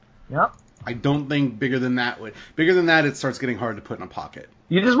Yep. I don't think bigger than that, it starts getting hard to put in a pocket.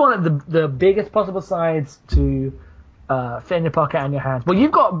 You just want the biggest possible size to fit in your pocket and your hands. Well,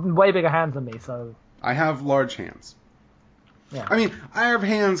 you've got way bigger hands than me, so... I have large hands. Yeah. I mean, I have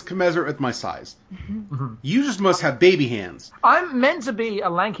hands commensurate with my size. Mm-hmm. You just must have baby hands. I'm meant to be a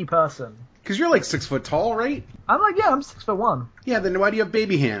lanky person. Because you're like 6 foot tall, right? I'm 6'1". Yeah, then why do you have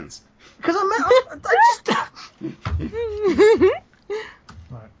baby hands? Because I just...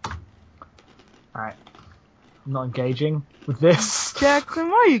 Alright. I'm not engaging with this. Jackson,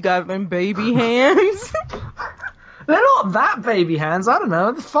 why you got them baby hands? They're not that baby hands. I don't know.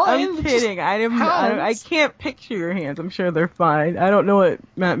 It's fine. I'm kidding. I can't picture your hands. I'm sure they're fine. I don't know what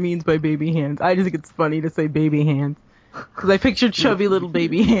Matt means by baby hands. I just think it's funny to say baby hands. Because I picture chubby little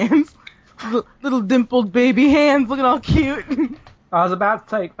baby hands. Little dimpled baby hands looking all cute. I was about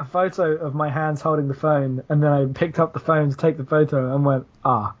to take a photo of my hands holding the phone, and then I picked up the phone to take the photo and went,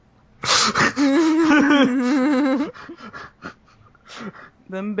 ah.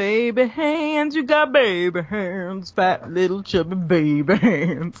 Them baby hands, you got baby hands, fat little chubby baby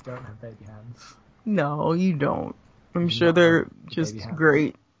hands. Don't have baby hands. No, you don't. I'm sure they're just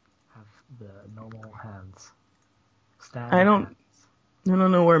great. Have the normal hands. I don't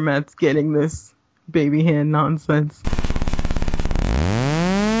know where Matt's getting this baby hand nonsense.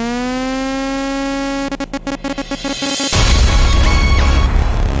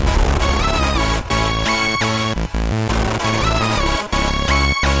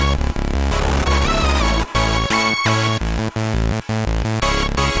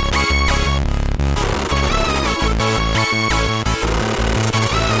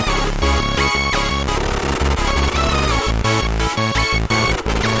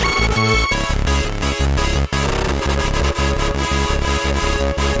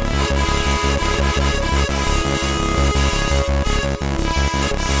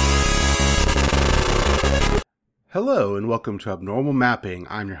 Hello and welcome to Abnormal Mapping.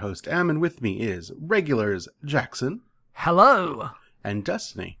 I'm your host Em, and with me is regulars Jackson. Hello. And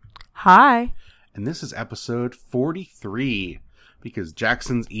Destiny. Hi. And this is episode 43, because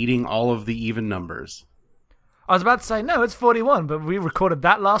Jackson's eating all of the even numbers. I was about to say, no, it's 41, but we recorded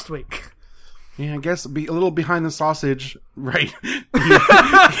that last week. Yeah, I guess be a little behind the sausage, right?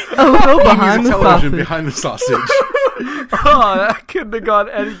 A little behind the sausage. Behind the sausage. Oh, that couldn't have gone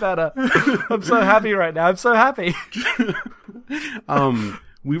any better. I'm so happy right now. I'm so happy.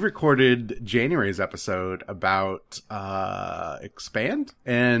 We recorded January's episode about Expand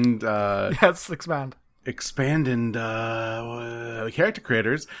and yes, Expand and character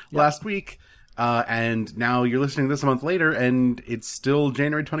creators last week, and now you're listening this a month later, and it's still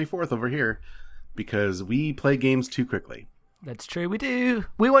January 24th over here because we play games too quickly. That's true. We do.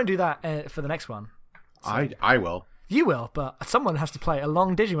 We won't do that for the next one. So. I will. You will, but someone has to play a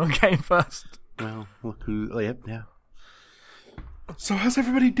long Digimon game first. Well, look who... Yeah. So how's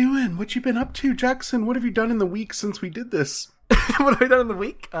everybody doing? What you been up to, Jackson? What have you done in the week since we did this? What have I done in the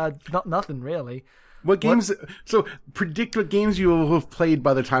week? Nothing, really. What games... So, predict what games you will have played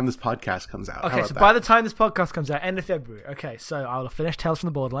by the time this podcast comes out. Okay, so by the time this podcast comes out, end of February. Okay, so I will have finished Tales from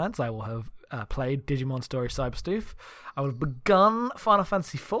the Borderlands. I will have played Digimon Story Cyberstooth. I will have begun Final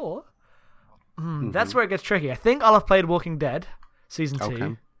Fantasy IV. That's where it gets tricky. I think I'll have played Walking Dead Season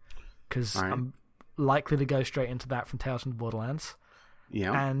 2, because I'm likely to go straight into that from Tales from the Borderlands.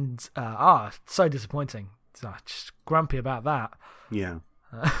 Yeah. And, so disappointing. So, just grumpy about that. Yeah.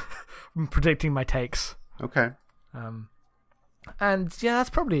 I'm predicting my takes. Okay. And, yeah, that's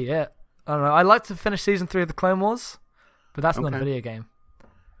probably it. I don't know. I'd like to finish Season 3 of the Clone Wars, but that's not a video game.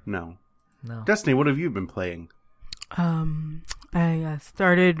 No. No. Destiny, what have you been playing? I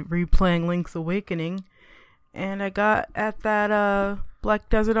started replaying Link's Awakening, and I got at that Black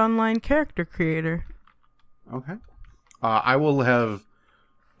Desert Online character creator. Okay. I will have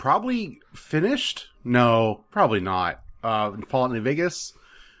probably finished. No, probably not. Fallout New Vegas.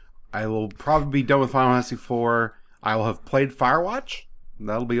 I will probably be done with Final Fantasy IV. I will have played Firewatch.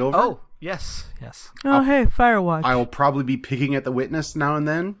 That'll be over. Oh, yes. Hey, Firewatch. I will probably be picking at The Witness now and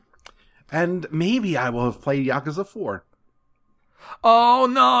then. And maybe I will have played Yakuza 4. Oh,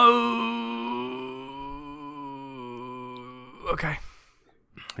 no! Okay.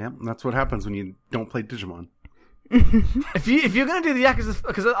 Yeah, that's what happens when you don't play Digimon. If you're going to do the Yakuza...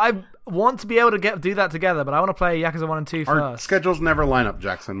 Because I want to be able to do that together, but I want to play Yakuza 1 and 2 first. Our schedules never line up,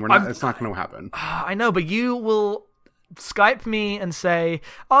 Jackson. It's not going to happen. I know, but you will Skype me and say,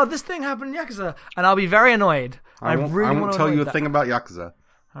 oh, this thing happened in Yakuza, and I'll be very annoyed. I won't tell you a thing about Yakuza.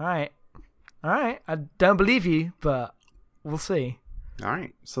 All right. I don't believe you, but we'll see. All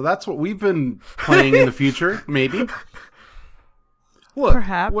right. So that's what we've been playing in the future, maybe. Look,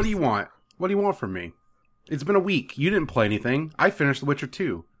 Perhaps. what do you want? What do you want from me? It's been a week. You didn't play anything. I finished The Witcher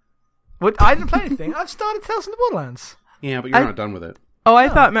 2. What? I didn't play anything. I've started Tales from the Borderlands. Yeah, but you're not done with it. Oh, I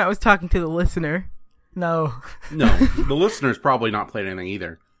thought Matt was talking to the listener. No. No, the listener's probably not played anything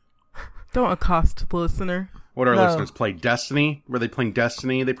either. Don't accost the listener. What our No. listeners play? Destiny? Were they playing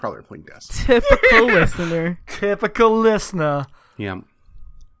Destiny? They probably are playing Destiny. Typical listener. Typical listener. Yeah.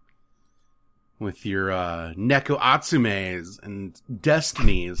 With your Neko Atsumes and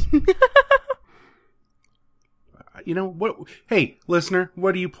Destinies. You know, what? Hey, listener,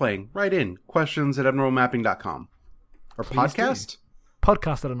 what are you playing? Write in. questions@abnormalmapping.com. Or Please podcast?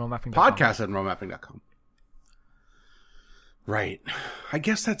 Podcast at anormapping.com. Podcast@abnormalmapping.com. Right. I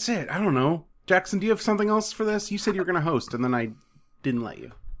guess that's it. I don't know. Jackson, do you have something else for this? You said you were going to host, and then I didn't let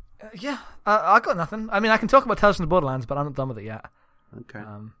you. Yeah. I got nothing. I mean, I can talk about Tales from the Borderlands, but I'm not done with it yet. Okay.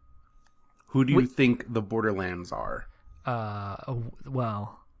 Who do you we- think the Borderlands are?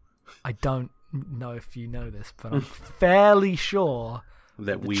 Well, I don't know if you know this, but I'm fairly sure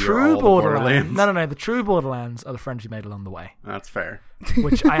That the we are true all the Borderlands? No. The true Borderlands are the friends you made along the way, That's fair.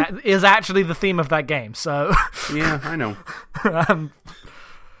 which is actually the theme of that game. So Yeah, I know.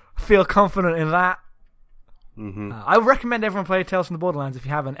 feel confident in that. Mm-hmm. I would recommend everyone play Tales from the Borderlands if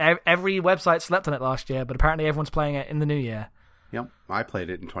you haven't. Every website slept on it last year, but apparently everyone's playing it in the new year. Yep. I played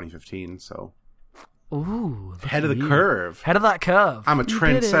it in 2015, so. Ooh, look Head at of the you. curve. Head of that curve. I'm a did it.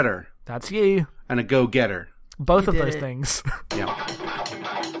 trendsetter That's you. and a go-getter. Both You of did those it. things. Yeah.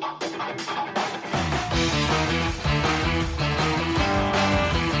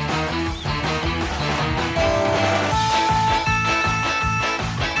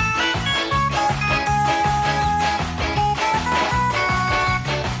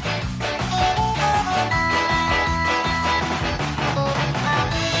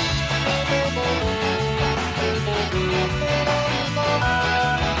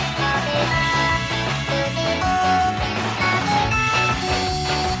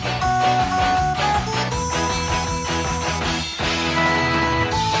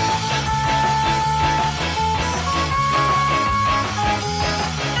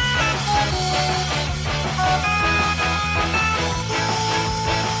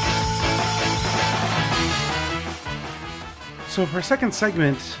 So for our second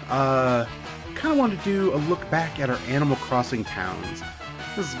segment, kind of wanted to do a look back at our Animal Crossing towns.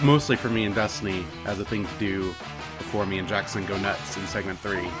 This is mostly for me and Destiny as a thing to do before me and Jackson go nuts in segment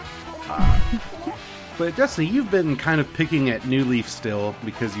 3. But Destiny, you've been kind of picking at New Leaf still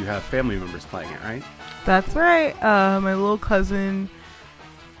because you have family members playing it, right? That's right. My little cousin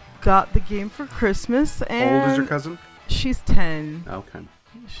got the game for Christmas, and How old is your cousin? she's 10. Okay.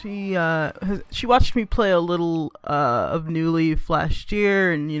 She watched me play a little of New Leaf last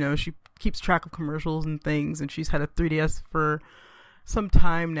year, and she keeps track of commercials and things, and she's had a 3DS for some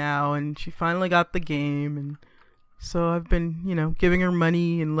time now, and she finally got the game, and so I've been giving her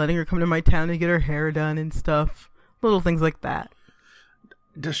money and letting her come to my town to get her hair done and stuff, little things like that.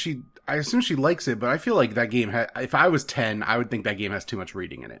 Does she? I assume she likes it, but I feel like that game. If I was 10, I would think that game has too much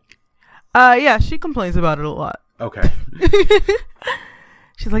reading in it. Yeah, she complains about it a lot. Okay.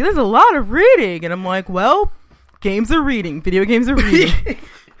 She's like, there's a lot of reading. And I'm like, well, games are reading. Video games are reading.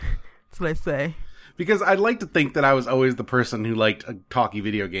 That's what I say. Because I'd like to think that I was always the person who liked a talky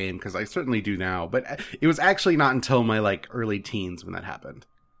video game, because I certainly do now. But it was actually not until my early teens when that happened.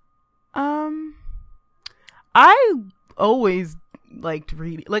 I always liked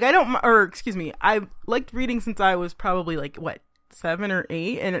reading. I liked reading since I was probably 7 or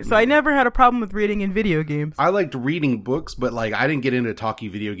 8, and so I never had a problem with reading in video games. I liked reading books, but I didn't get into talky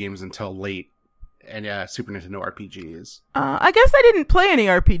video games until late, and Super Nintendo RPGs. I guess I didn't play any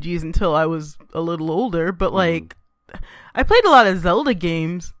RPGs until I was a little older, but I played a lot of Zelda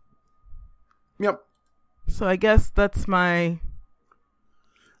games, Yep. so I guess that's my.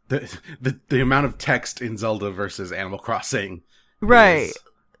 The amount of text in Zelda versus Animal Crossing, Right. is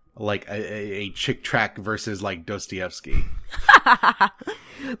like a chick track versus Dostoevsky.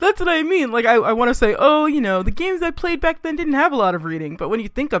 That's what I mean. I want to say, the games I played back then didn't have a lot of reading, but when you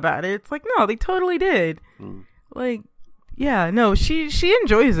think about it, it's no, they totally did. Yeah, no, she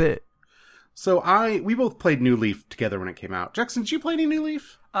enjoys it. So we both played New Leaf together when it came out. Jackson, did you play any New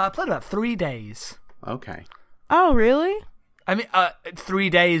Leaf? I played about 3 days. Okay. Oh, really? I mean, 3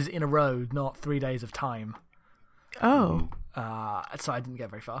 days in a row, not 3 days of time. Oh. So I didn't get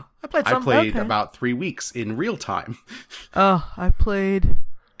very far. I played some. I played okay. about 3 weeks in real time. Oh, I played.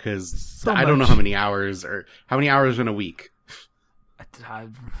 Because So I don't know much. how many hours in a week.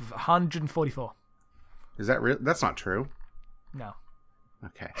 144. Is that real? That's not true. No.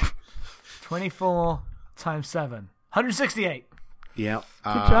 Okay. 24 times 7. 168. Yeah.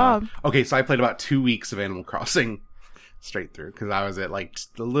 Good job. Okay, so I played about 2 weeks of Animal Crossing straight through because I was at like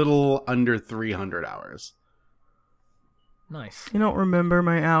a little under 300 hours. Nice. I don't remember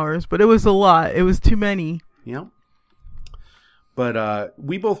my hours, but it was a lot. It was too many. Yeah. But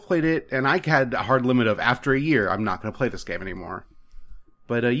we both played it, and I had a hard limit of after a year, I'm not going to play this game anymore.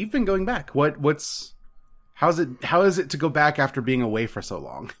 But you've been going back. How is it to go back after being away for so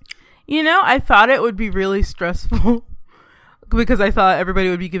long? You know, I thought it would be really stressful because I thought everybody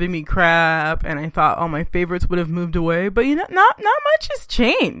would be giving me crap, and I thought all my favorites would have moved away. But you know, not much has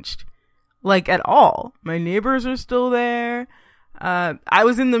changed, like at all. My neighbors are still there. I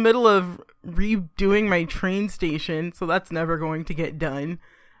was in the middle of redoing my train station, so that's never going to get done.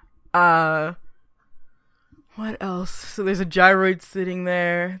 What else? So there's a gyroid sitting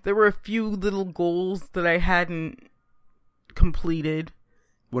there. There were a few little goals that I hadn't completed.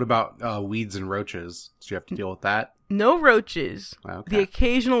 What about weeds and roaches? Did you have to deal with that? No roaches. Okay. The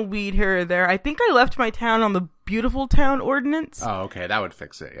occasional weed here or there. I think I left my town on the Beautiful Town Ordinance. Oh, okay. That would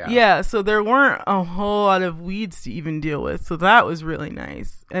fix it, yeah. Yeah, so there weren't a whole lot of weeds to even deal with. So that was really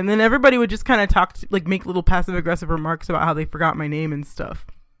nice. And then everybody would just kind of make little passive-aggressive remarks about how they forgot my name and stuff.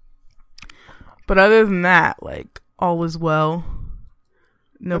 But other than that, like, all was well.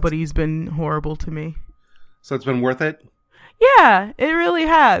 Nobody's been horrible to me. So it's been worth it? Yeah, it really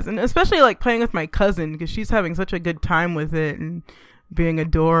has. And especially like playing with my cousin because she's having such a good time with it and being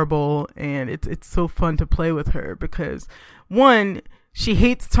adorable. And it's so fun to play with her because, one, she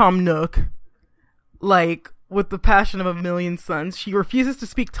hates Tom Nook, like with the passion of a million suns. She refuses to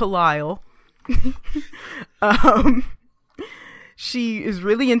speak to Lyle. She is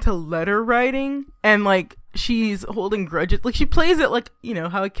really into letter writing and like she's holding grudges. Like she plays it like, you know,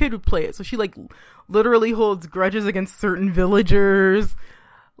 how a kid would play it. So she like literally holds grudges against certain villagers.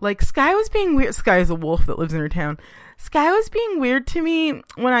 Like Sky was being weird. Sky is a wolf that lives in her town. Sky was being weird to me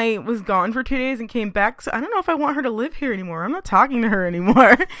when I was gone for 2 days and came back. So I don't know if I want her to live here anymore. I'm not talking to her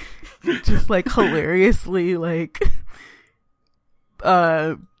anymore. Just like hilariously like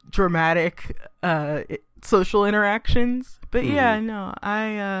dramatic social interactions. But yeah, no,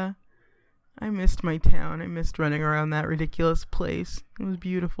 I missed my town. I missed running around that ridiculous place. It was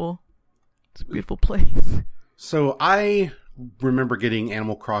beautiful. It's a beautiful place. So I remember getting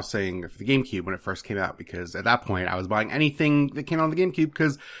Animal Crossing for the GameCube when it first came out because at that point I was buying anything that came out on the GameCube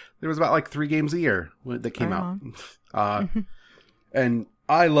because there was about like 3 games a year that came out. And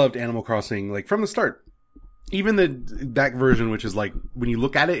I loved Animal Crossing like from the start. Even that version, which is like when you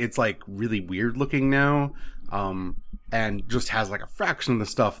look at it, it's like really weird looking now. And just has like a fraction of the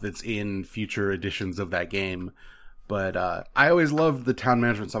stuff that's in future editions of that game. But I always loved the town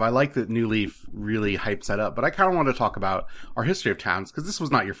management stuff. I like that New Leaf really hypes that up. But I kind of want to talk about our history of towns, because this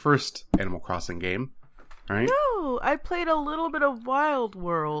was not your first Animal Crossing game, right? No, I played a little bit of Wild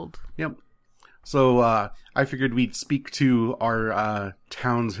World. Yep. So I figured we'd speak to our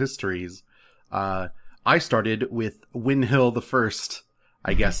town's histories. I started with Windhill the First,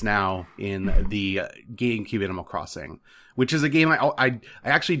 I guess now, in the GameCube Animal Crossing, which is a game I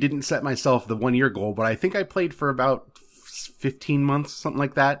actually didn't set myself the 1 year goal, but I think I played for about 15 months, something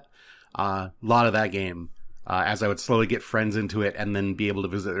like that. A lot of that game, as I would slowly get friends into it and then be able to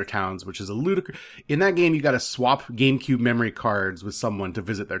visit their towns, which is a ludicrous. In that game, you got to swap GameCube memory cards with someone to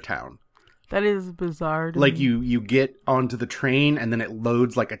visit their town. That is bizarre. Like you get onto the train and then it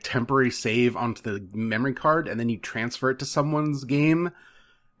loads like a temporary save onto the memory card and then you transfer it to someone's game.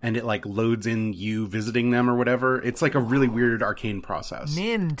 And it, like, loads in you visiting them or whatever. It's, like, a really weird arcane process.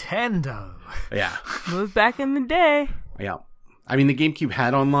 Nintendo. Yeah. It was back in the day. Yeah. I mean, the GameCube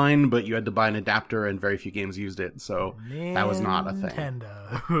had online, but you had to buy an adapter, and very few games used it, so that was not a thing.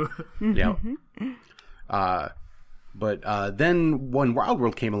 Nintendo. Yeah. But then when Wild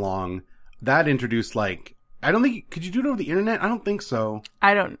World came along, that introduced, like... I don't think... Could you do it over the internet? I don't think so.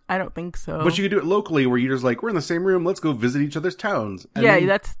 I don't think so. But you could do it locally where you're just like, we're in the same room, let's go visit each other's towns. And yeah,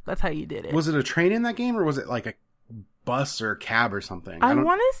 then, that's how you did it. Was it a train in that game, or was it like a bus or a cab or something? I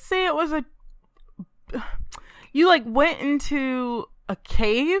want to say it was a... You, like, went into a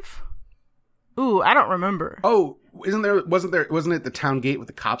cave? Ooh, I don't remember. Oh, wasn't it the town gate with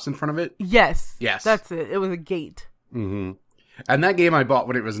the cops in front of it? Yes. Yes. That's it. It was a gate. Mm-hmm. And that game I bought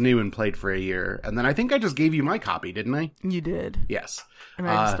when it was new and played for a year. And then I think I just gave you my copy, didn't I? You did. Yes. And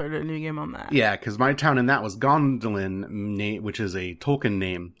I just started a new game on that. Yeah, because my town in that was Gondolin, which is a Tolkien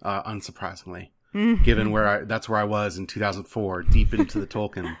name, unsurprisingly. Mm-hmm. Given that's where I was in 2004, deep into the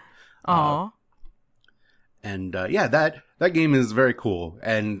Tolkien. Aw. And yeah, that game is very cool.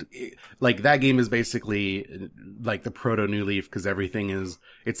 And like that game is basically like the proto New Leaf because everything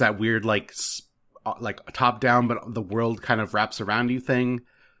it's that weird like like top down, but the world kind of wraps around you thing.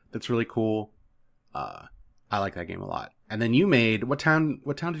 That's really cool. I like that game a lot. And then you made what town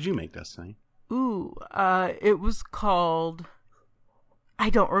did you make, Destiny? Ooh, it was called, I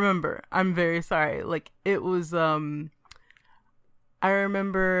don't remember. I'm very sorry. Like, it was, I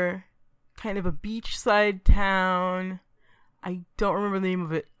remember kind of a beachside town. I don't remember the name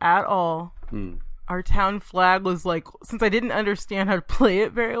of it at all. Our town flag was like, since I didn't understand how to play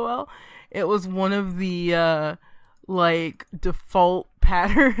it very well, it was one of the, like, default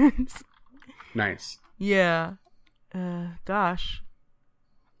patterns. Nice. Yeah. Gosh.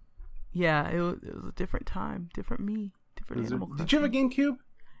 Yeah, it was a different time, different me, different Animal Crossing. Did you have a GameCube?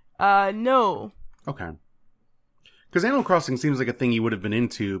 No. Okay. Because Animal Crossing seems like a thing you would have been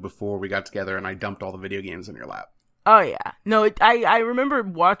into before we got together and I dumped all the video games in your lap. Oh, yeah. No, I remember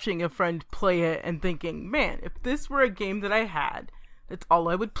watching a friend play it and thinking, man, if this were a game that I had, that's all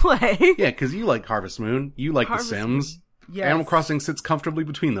I would play. Yeah, because you like Harvest Moon. You like The Sims. Yes. Animal Crossing sits comfortably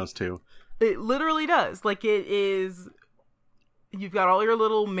between those two. It literally does. Like, it is... You've got all your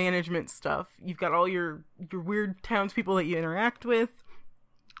little management stuff. You've got all your weird townspeople that you interact with.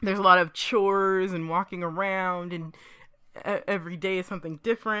 There's a lot of chores and walking around, and every day is something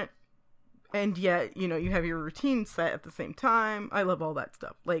different. And yet, you know, you have your routine set at the same time. I love all that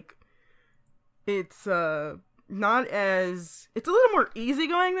stuff. Like, it's not as... It's a little more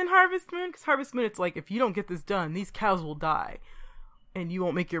easygoing than Harvest Moon, because Harvest Moon, it's like, if you don't get this done, these cows will die, and you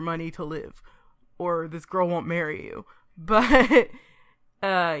won't make your money to live, or this girl won't marry you. But,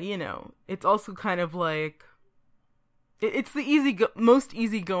 you know, it's also kind of like... It's the most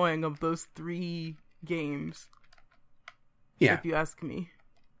easygoing of those three games. Yeah. If you ask me.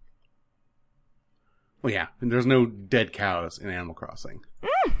 Well, yeah. And there's no dead cows in Animal Crossing.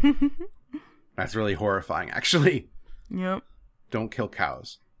 That's really horrifying, actually. Yep. Don't kill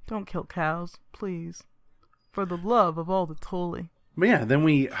cows. Don't kill cows, please. For the love of all that's holy. But yeah, then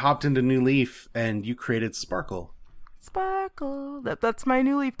we hopped into New Leaf, and you created Sparkle. Sparkle. That's my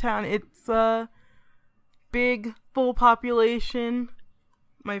New Leaf town. It's big, full population.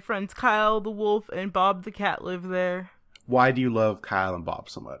 My friends Kyle the wolf and Bob the cat live there. Why do you love Kyle and Bob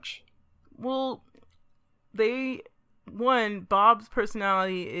so much? Well, Bob's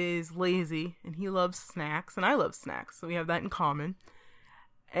personality is lazy, and he loves snacks, and I love snacks, so we have that in common.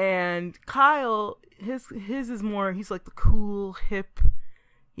 And Kyle, his is more, he's like the cool, hip,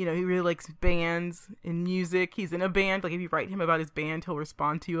 you know, he really likes bands and music. He's in a band. Like, if you write him about his band, he'll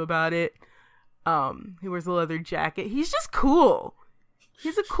respond to you about it. He wears a leather jacket. He's just cool.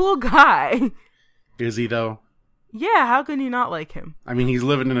 He's a cool guy. Is he, though? Yeah, how can you not like him? I mean, he's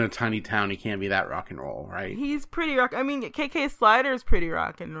living in a tiny town. He can't be that rock and roll, right? He's pretty rock. I mean, KK Slider is pretty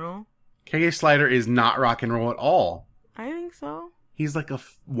rock and roll. KK Slider is not rock and roll at all. I think so. He's like a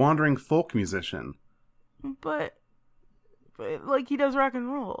wandering folk musician. But like, he does rock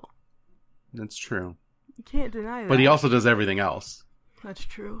and roll. That's true. You can't deny that. But he also does everything else. That's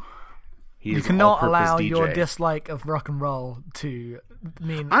true. He's you cannot allow DJ. your dislike of rock and roll to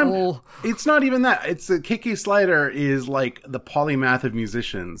mean It's not even that. It's KK Slider is like the polymath of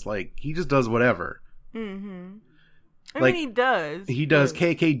musicians. Like, he just does whatever. Mm-hmm. I like, mean, he does. He does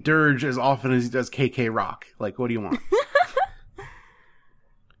KK Dirge as often as he does KK Rock. Like, what do you want?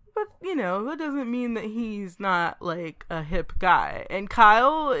 But, you know, that doesn't mean that he's not, like, a hip guy. And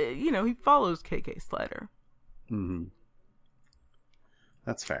Kyle, you know, he follows KK Slider. Mm-hmm.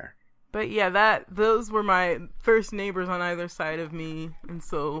 That's fair. But yeah, those were my first neighbors on either side of me. And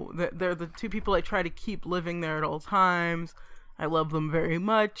so they're the two people I try to keep living there at all times. I love them very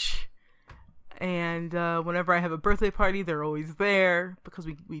much. And whenever I have a birthday party, they're always there because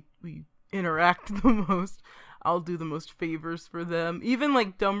we interact the most. I'll do the most favors for them. Even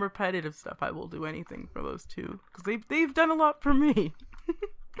like dumb repetitive stuff, I will do anything for those two. Because they've done a lot for me.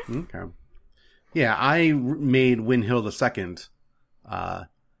 Okay. Yeah, I made Win Hill II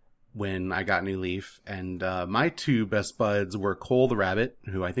when I got New Leaf, and my two best buds were Cole the rabbit,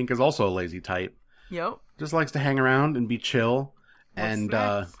 who I think is also a lazy type. Yep. Just likes to hang around and be chill. Love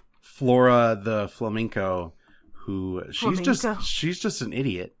and Flora the flamenco, who she's just an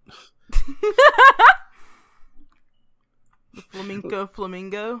idiot. The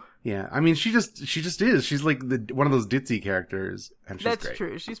flamingo. Yeah, I mean, she just is. She's like one of those ditzy characters, and she's That's great.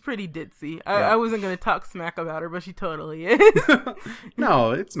 true. She's pretty ditzy. Yeah. I wasn't gonna talk smack about her, but she totally is.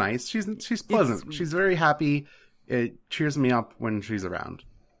 No, it's nice. She's pleasant. It's She's very happy. It cheers me up when she's around.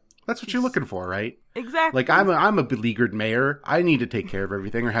 That's what you're looking for, right? Exactly. Like, I'm a beleaguered mayor. I need to take care of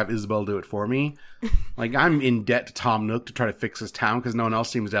everything or have Isabel do it for me. Like, I'm in debt to Tom Nook to try to fix his town because no one else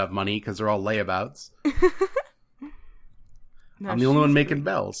seems to have money because they're all layabouts. No, I'm the only one making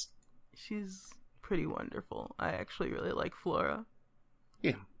bells. She's pretty wonderful. I actually really like Flora.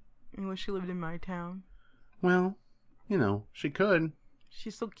 Yeah. I wish she lived in my town. Well, she could.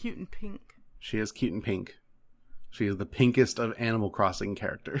 She's so cute and pink. She is cute and pink. She is the pinkest of Animal Crossing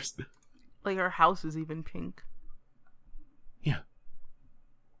characters. Like, her house is even pink. Yeah.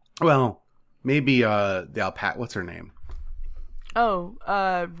 Well, maybe the alpaca. What's her name? Oh,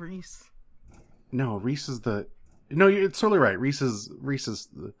 Reese. No, Reese is the. No, you're totally right. Reese is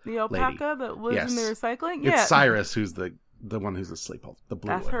the alpaca lady. that lives in the recycling. It's Yeah, Cyrus who's the one who's asleep. The blue.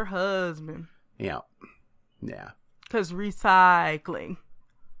 that's one. her husband. Yeah. Yeah. Because recycling.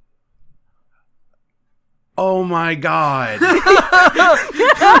 Oh my God.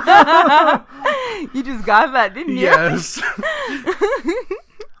 You just got that, didn't you? Yes.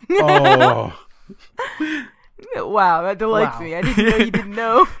 Oh. Wow, that delights Wow. me. I didn't know you didn't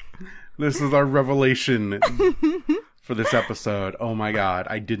know. This is our revelation for this episode. Oh my God,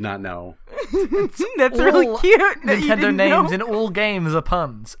 I did not know. That's really All cute. That you Nintendo didn't names know. in all games are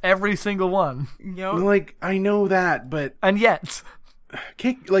puns. Every single one. Yup. Like, I know that, but And yet,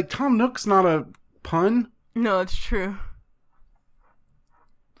 Tom Nook's not a pun. No, it's true.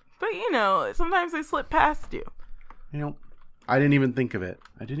 But sometimes they slip past you. I didn't even think of it.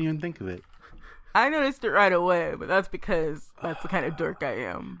 I noticed it right away, but that's because that's the kind of dork I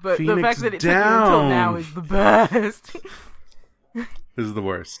am. But the Phoenix fact that it took you until down. now is the best. This is the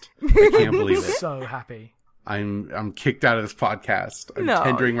worst. I can't believe it. so happy. I'm kicked out of this podcast. I'm No.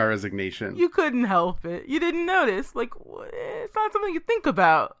 tendering my resignation. You couldn't help it. You didn't notice. Like, it's not something you think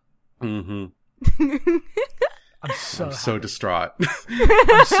about. Mm-hmm. I'm so I'm so distraught.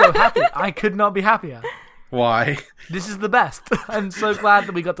 I'm so happy. I could not be happier. Why? This is the best. I'm so glad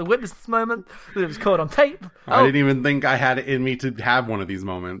that we got to witness this moment, that it was caught on tape. I didn't even think I had it in me to have one of these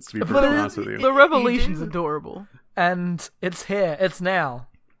moments, to be perfectly honest with you. The revelation's adorable. And it's here. It's now.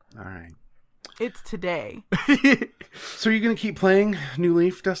 All right. It's today. So are you going to keep playing New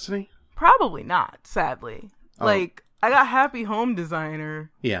Leaf Destiny? Probably not, sadly. Oh. Like, I got Happy Home Designer,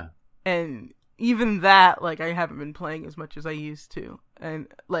 Yeah. and even that, like, I haven't been playing as much as I used to. And,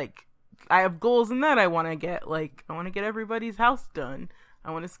 like, I have goals in that I want to get. Like, I want to get everybody's house done. I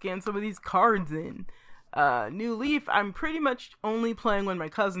want to scan some of these cards in. New Leaf, I'm pretty much only playing when my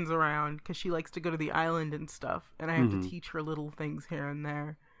cousin's around, because she likes to go to the island and stuff, and I have to teach her little things here and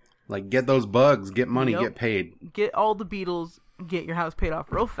there. Like, get those bugs, get money, Yep. get paid. Get all the beetles, get your house paid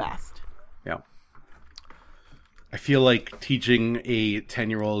off real fast. Yeah. I feel like teaching a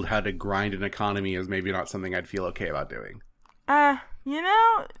 10-year-old how to grind an economy is maybe not something I'd feel okay about doing.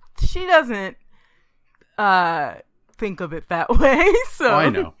 She doesn't think of it that way, so... Oh, I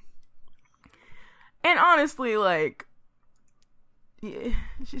know. And honestly, like,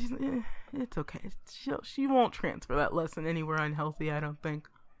 it's okay. She won't transfer that lesson anywhere unhealthy, I don't think.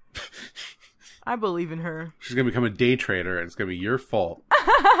 I believe in her. She's going to become a day trader, and it's going to be your fault.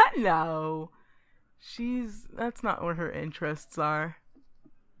 No. That's not what her interests are.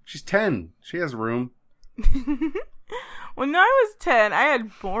 She's 10. She has room. When I was 10, I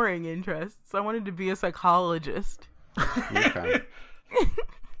had boring interests. I wanted to be a psychologist. Okay.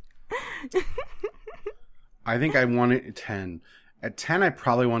 I think I wanted at 10. At 10, I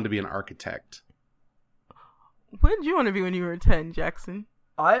probably wanted to be an architect. What did you want to be when you were 10, Jackson?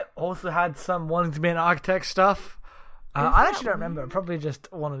 I also had some wanting to be an architect stuff. I actually don't remember. Probably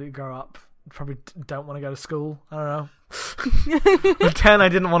just wanted to grow up. Probably don't want to go to school. I don't know. At 10, I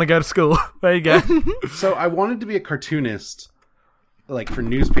didn't want to go to school. There you go. So I wanted to be a cartoonist, like, for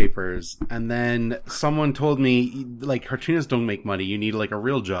newspapers, and then someone told me, like, cartoonists don't make money. You need, like, a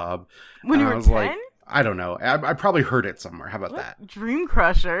real job. When you And I were was 10? like, I don't know. I probably heard it somewhere. How about that? Dream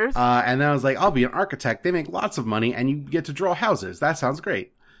Crushers. And then I was like, I'll be an architect. They make lots of money, and you get to draw houses. That sounds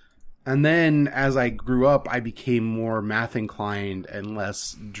great. And then as I grew up, I became more math inclined and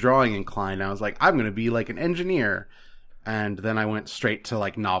less drawing inclined. I was like, I'm going to be like an engineer. And then I went straight to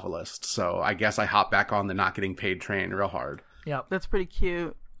like novelist. So I guess I hopped back on the not getting paid train real hard. Yep. That's pretty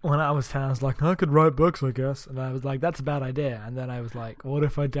cute. When I was 10, I was like, I could write books, I guess. And I was like, that's a bad idea. And then I was like, what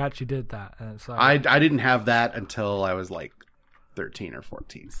if I actually did that? And it's like, I didn't have that until I was like 13 or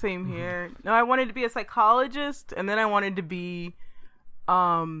 14. Same here. No, I wanted to be a psychologist, and then I wanted to be,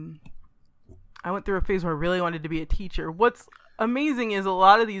 I went through a phase where I really wanted to be a teacher. What's amazing is a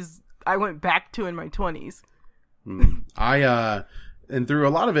lot of these I went back to in my 20s. And through a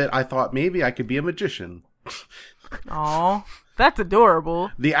lot of it, I thought maybe I could be a magician. Aw, that's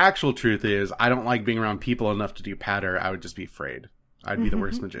adorable. The actual truth is, I don't like being around people enough to do patter. I would just be afraid. I'd be the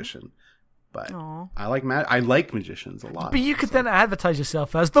worst magician. But Aw. I like magicians a lot. but you could then advertise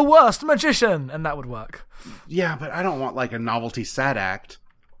yourself as the worst magician, and that would work. Yeah, but I don't want like a novelty sad act.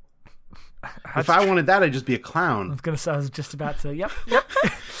 If I wanted that, I'd just be a I clown. was gonna say I was just about to. Yep.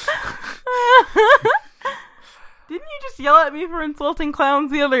 Didn't you just yell at me for insulting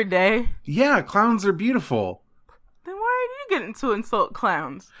clowns the other day? Yeah, clowns are beautiful. Then why are you getting to insult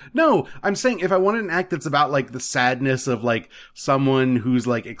clowns? No, I'm saying if I wanted an act that's about like the sadness of like someone who's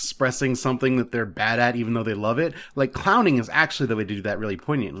like expressing something that they're bad at even though they love it, like clowning is actually the way to do that really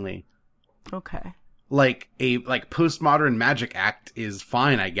poignantly. Okay. Like a postmodern magic act is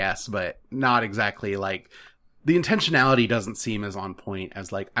fine, I guess, but not exactly like the intentionality doesn't seem as on point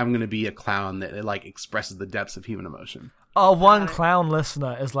as like I'm gonna be a clown that like expresses the depths of human emotion. Our one clown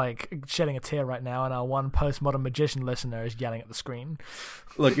listener is like shedding a tear right now, and our one postmodern magician listener is yelling at the screen.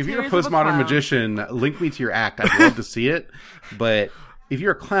 Look, if you're a Tears of a postmodern clown. magician, link me to your act. I'd love to see it. But if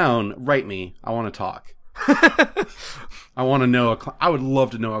you're a clown, write me. I want to talk. I want to know I would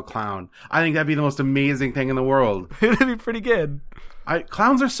love to know a clown. I think that'd be the most amazing thing in the world. It'd be pretty good.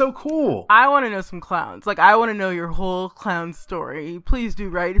 Clowns are so cool. I want to know some clowns. Like, I want to know your whole clown story. Please do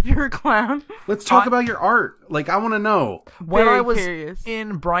write if you're a clown. Let's talk about your art. Like, I want to know. When Very I was curious.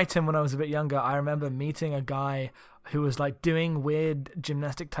 in Brighton when I was a bit younger, I remember meeting a guy who was like doing weird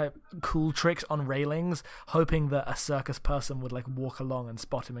gymnastic type cool tricks on railings, hoping that a circus person would like walk along and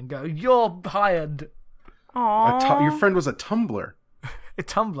spot him and go, "You're hired." Aww. Your friend was a tumbler. A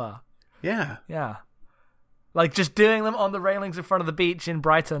Tumblr. Yeah. Yeah. Like just doing them on the railings in front of the beach in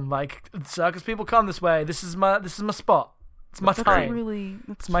Brighton. Like circus people come this way. This is my spot. It's my That's time. really,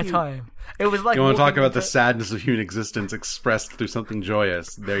 that's It's my cute. time. It was like You want to talk walking about the into- sadness of human existence expressed through something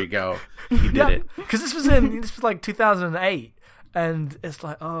joyous. There you go. You did it. Because this was like 2008, and it's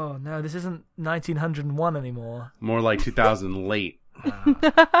like, oh no, this isn't 1901 anymore. More like 2000 late.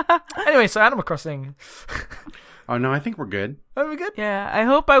 Anyway, so Animal Crossing. Oh, no, I think we're good. Are we good? Yeah, I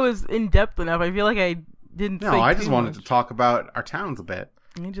hope I was in depth enough. I feel like I didn't. No, say I just too wanted much. to talk about our towns a bit.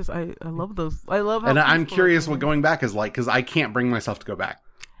 I love those. I love. How And I'm peaceful curious it what is. going back is like, because I can't bring myself to go back.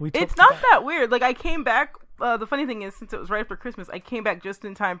 We It's talked not about- that weird. Like, I came back. The funny thing is, since it was right after Christmas, I came back just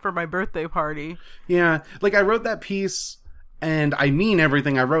in time for my birthday party. Yeah, like I wrote that piece, and I mean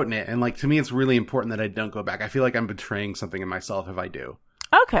everything I wrote in it. And like to me, it's really important that I don't go back. I feel like I'm betraying something in myself if I do.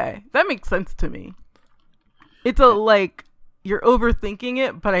 Okay, that makes sense to me. It's a like you're overthinking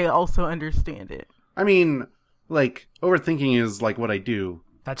it, but I also understand it. I mean, like overthinking is like what I do.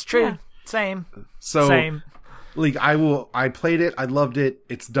 That's true. Yeah. Same. So Same. like I played it, I loved it,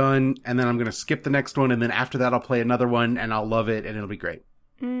 it's done, and then I'm gonna skip the next one, and then after that I'll play another one, and I'll love it, and it'll be great.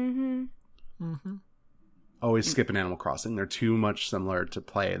 Mm-hmm. Always skip an Animal Crossing. They're too much similar to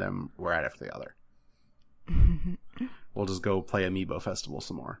play them right after the other. We'll just go play Amiibo Festival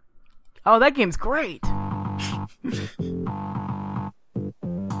some more. Oh, that game's great.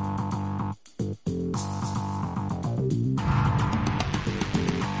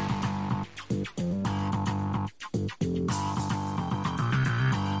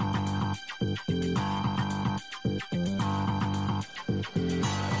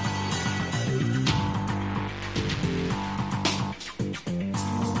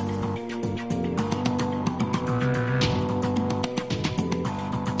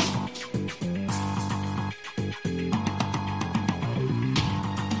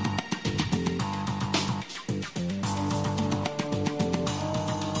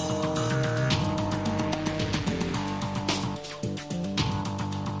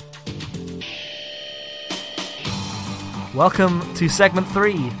 Welcome to segment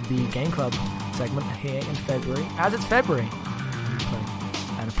 3, the Game Club segment here in February. As it's February, we play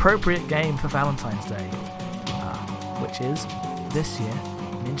an appropriate game for Valentine's Day, which is this year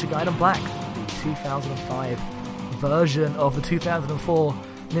Ninja Gaiden Black, the 2005 version of the 2004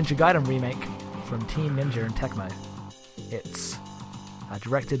 Ninja Gaiden remake from Team Ninja and Tecmo. It's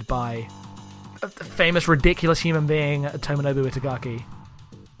directed by a famous, ridiculous human being, Tomonobu Itagaki,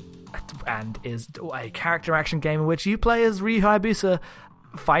 and is a character action game in which you play as Ryu Hayabusa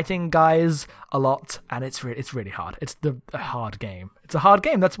fighting guys a lot, and it's really hard. It's a hard game. It's a hard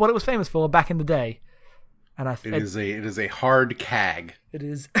game. That's what it was famous for back in the day. And It is a hard CAG. it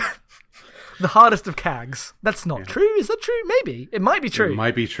is the hardest of CAGs. That's not true. Is that true? Maybe. It might be true. It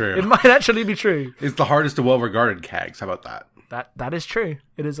might be true. It might actually be true. It's the hardest of well-regarded CAGs. How about that? That is true.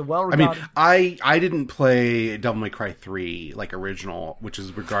 It is a I well-regarded... mean, I didn't play Devil May Cry 3, like original, which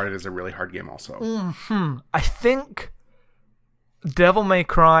is regarded as a really hard game also. I think Devil May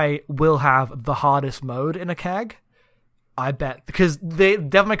Cry will have the hardest mode in a CAG. I bet. Because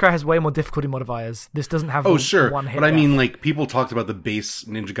Devil May Cry has way more difficulty modifiers. This doesn't have Oh, sure. one hit But I death. mean, like, people talked about the base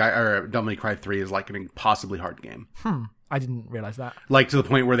Ninja Guy or Devil May Cry 3 as like an impossibly hard game. I didn't realize that. Like, to the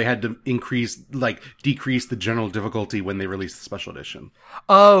point where they had to decrease the general difficulty when they released the special edition.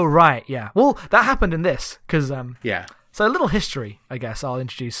 Oh, right, yeah. Well, that happened in this, because... Yeah. So a little history, I guess. I'll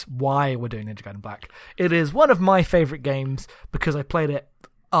introduce why we're doing Ninja Gaiden Black. It is one of my favourite games because I played it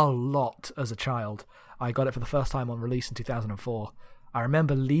a lot as a child. I got it for the first time on release in 2004. I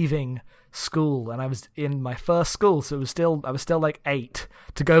remember leaving school, and I was in my first school, so I was still like 8,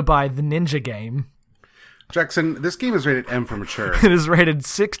 to go buy the Ninja game. Jackson, this game is rated M for mature. It is rated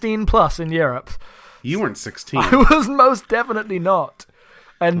 16 plus in Europe. You weren't 16. I was most definitely not.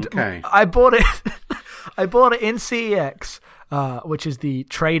 And okay. I bought it. I bought it in CEX, which is the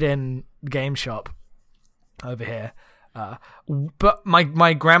trade-in game shop over here. But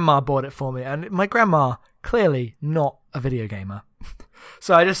my grandma bought it for me, and my grandma clearly not a video gamer.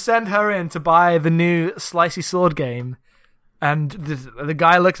 So I just send her in to buy the new Slicey Sword game, and the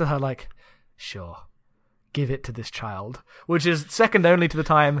guy looks at her like, sure, give it to this child, which is second only to the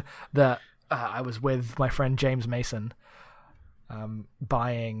time that I was with my friend James Mason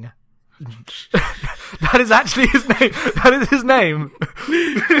buying... That is actually his name. That is his name.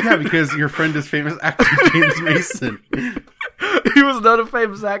 Yeah, because your friend is famous actor James Mason. He was not a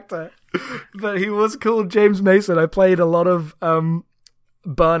famous actor, but he was called James Mason. I played a lot of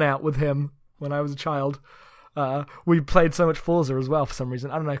Burnout with him when I was a child. We played so much Forza as well for some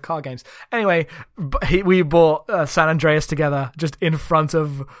reason. I don't know, car games. Anyway, we bought San Andreas together just in front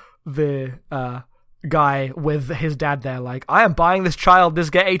of the guy with his dad there, like, I am buying this child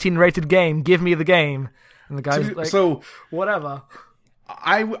this Get 18 rated game, give me the game. And the guy's like, so whatever.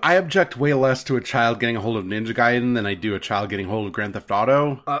 I object way less to a child getting a hold of Ninja Gaiden than I do a child getting a hold of Grand Theft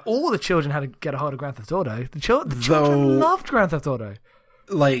Auto. All the children had to get a hold of Grand Theft Auto. The children loved Grand Theft Auto.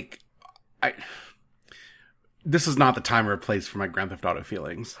 Like, this is not the time or place for my Grand Theft Auto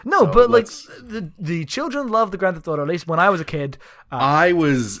feelings. No, so but like the children loved the Grand Theft Auto. At least when I was a kid,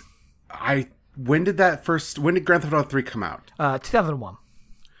 when did Grand Theft Auto 3 come out? 2001.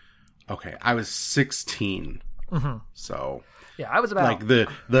 Okay, I was 16. Mm-hmm. So yeah, I was about like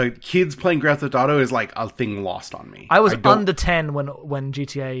the kids playing Grand Theft Auto is like a thing lost on me. I was under 10 when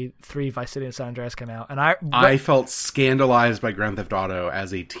GTA 3 Vice City and San Andreas came out, and I felt scandalized by Grand Theft Auto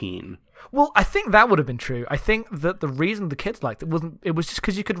as a teen. Well, I think that would have been true. I think that the reason the kids liked it was just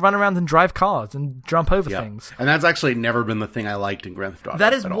because you could run around and drive cars and jump over things. And that's actually never been the thing I liked in Grand Theft Auto.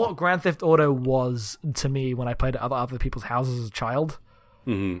 That is what Grand Theft Auto was to me when I played at other people's houses as a child.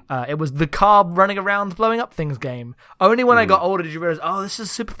 Mm-hmm. It was the car running around blowing up things game. Only when I got older did you realize, oh, this is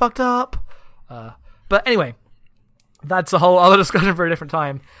super fucked up. But anyway, that's a whole other discussion for a different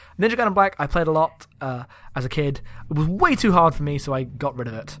time. Ninja Gaiden Black, I played a lot as a kid. It was way too hard for me, so I got rid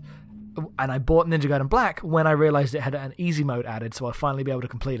of it. And I bought Ninja Gaiden Black when I realized it had an easy mode added, so I'd finally be able to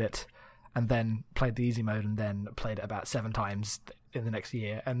complete it. And then played the easy mode, and then played it about 7 times in the next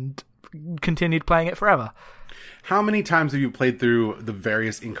year, and continued playing it forever. How many times have you played through the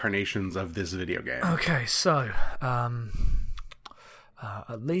various incarnations of this video game? Okay, so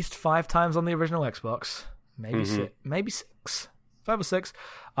at least 5 times on the original Xbox, maybe 6, 5 or 6.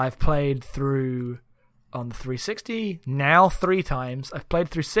 I've played through on the 360 now 3 times. I've played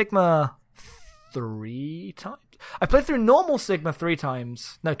through Sigma 3 times. I played through normal Sigma 3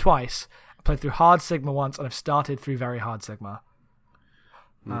 times. No, twice. I played through hard Sigma once, and I've started through very hard Sigma.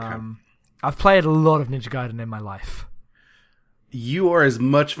 Okay. I've played a lot of Ninja Gaiden in my life. You are as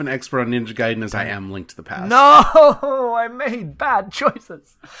much of an expert on Ninja Gaiden as I am Link to the Past. No, I made bad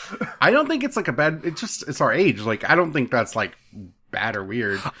choices. I don't think it's like a bad. It's our age. Like, I don't think that's like bad or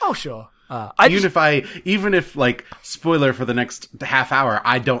weird. Oh, sure. Even if like, spoiler for the next half hour,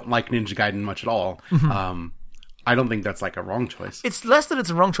 I don't like Ninja Gaiden much at all. I don't think that's like a wrong choice. It's less that it's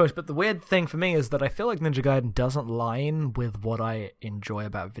a wrong choice, but the weird thing for me is that I feel like Ninja Gaiden doesn't line with what I enjoy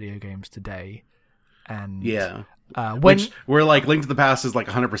about video games today. And yeah. Which we're like, Link to the Past is like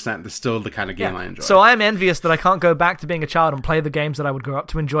 100% still the kind of game I enjoy. So I'm envious that I can't go back to being a child and play the games that I would grow up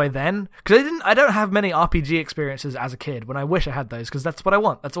to enjoy then, because I don't have many RPG experiences as a kid. When I wish I had those, because that's what I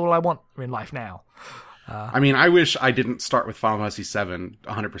want. That's all I want in life now. I mean, I wish I didn't start with Final Fantasy VII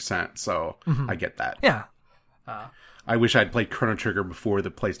 100%. So I get that. Yeah. I wish I'd played Chrono Trigger before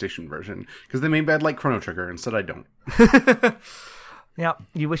the PlayStation version, because they made me like Chrono Trigger. Instead, I don't. Yeah,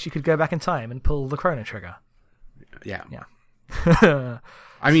 you wish you could go back in time and pull the Chrono Trigger. Yeah. Yeah.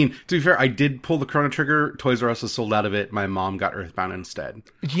 I mean, to be fair, I did pull the Chrono Trigger. Toys R Us was sold out of it. My mom got Earthbound instead.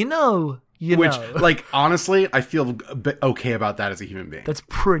 Which, like, honestly, I feel a bit okay about that as a human being. That's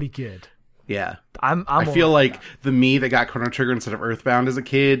pretty good. Yeah. I feel like the me that got Chrono Trigger instead of Earthbound as a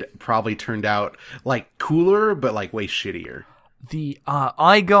kid probably turned out, like, cooler, but, like, way shittier.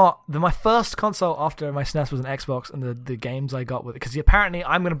 my first console after my SNES was an Xbox, and the games I got with it, because apparently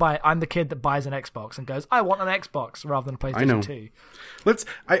I'm the kid that buys an Xbox and goes, I want an Xbox rather than a PlayStation 2.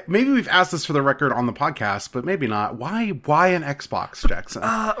 Maybe we've asked this for the record on the podcast, but maybe not. Why an Xbox, Jackson?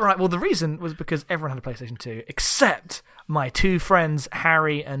 Right. Well, the reason was because everyone had a PlayStation 2 except my two friends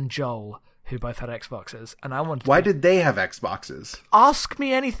Harry and Joel, who both had Xboxes, and I wanted. Why did they have Xboxes? Ask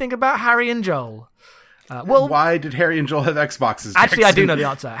me anything about Harry and Joel. Well, why did Harry and Joel have Xboxes? Actually, I do know the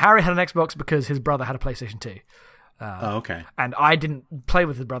answer. Harry had an Xbox because his brother had a PlayStation 2. Okay. And I didn't play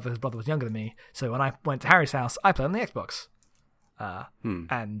with his brother. His brother was younger than me. So when I went to Harry's house, I played on the Xbox.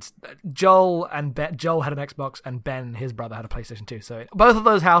 And Joel had an Xbox, and Ben, his brother, had a PlayStation 2. So in both of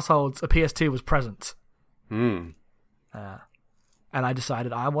those households, a PS2 was present. And I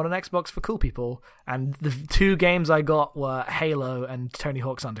decided I want an Xbox for cool people. And the two games I got were Halo and Tony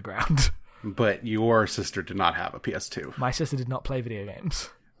Hawk's Underground. But your sister did not have a PS2. My sister did not play video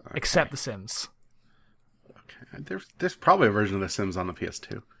games, except The Sims. Okay, there's probably a version of The Sims on the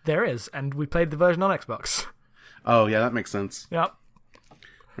PS2. There is, and we played the version on Xbox. Oh, yeah, that makes sense. Yep.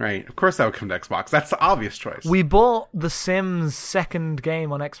 Right, of course that would come to Xbox. That's the obvious choice. We bought The Sims second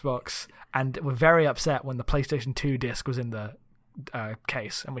game on Xbox, and were very upset when the PlayStation 2 disc was in the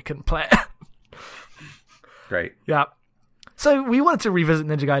case, and we couldn't play it. Great. Yeah. So we wanted to revisit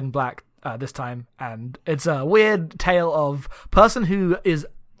Ninja Gaiden Black this time, and it's a weird tale of person who is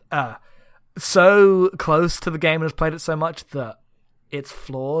so close to the game and has played it so much that its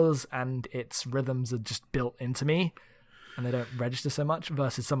flaws and its rhythms are just built into me, and they don't register so much,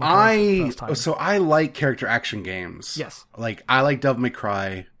 versus someone playing for the first time. So I like character action games. Yes. Like, I like Devil May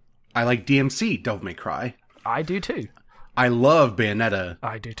Cry. I like DMC Devil May Cry. I do too. I love Bayonetta.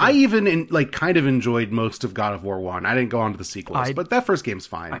 I do too. I even kind of enjoyed most of God of War 1. I didn't go on to the sequels, but that first game's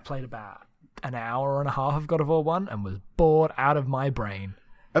fine. I played about an hour and a half of God of War 1 and was bored out of my brain.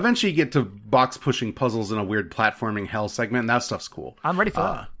 Eventually you get to box-pushing puzzles in a weird platforming hell segment, and that stuff's cool. I'm ready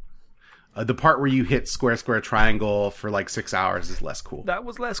for that. The part where you hit square, square, triangle for like 6 hours is less cool. That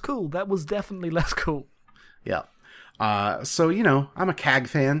was less cool. That was definitely less cool. Yeah. So, I'm a CAG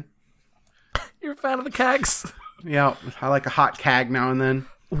fan. You're a fan of the CAGs? Yeah, I like a hot CAG now and then.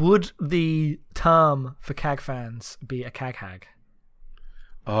 Would the term for CAG fans be a CAG hag?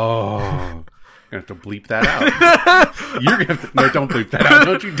 Oh, you're going to have to bleep that out. You're going to have to... No, don't bleep that out.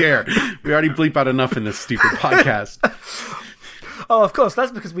 Don't you dare. We already bleep out enough in this stupid podcast. Oh, of course.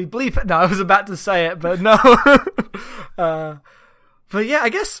 That's because we bleep it. No, I was about to say it, but no. But yeah, I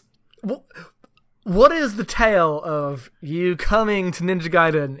guess... What is the tale of you coming to Ninja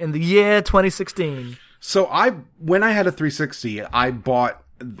Gaiden in the year 2016? So when I had a 360, I bought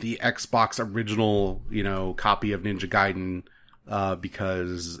the Xbox original, copy of Ninja Gaiden,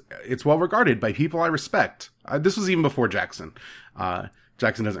 because it's well regarded by people I respect. This was even before Jackson.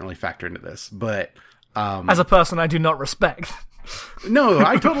 Jackson doesn't really factor into this, but as a person I do not respect. No,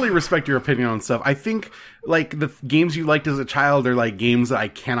 I totally respect your opinion on stuff. I think like the games you liked as a child are like games that I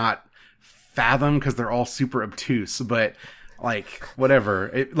cannot fathom because they're all super obtuse, but like whatever,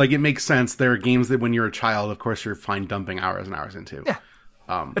 it makes sense. There are games that when you're a child, of course, you're fine dumping hours and hours into. Yeah.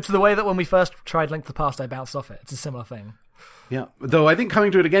 It's the way that when we first tried Link to the Past, I bounced off it. It's a similar thing. Yeah. Though I think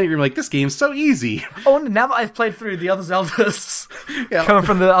coming to it again, you're like, this game's so easy. Oh, and now that I've played through the other Zeldas, coming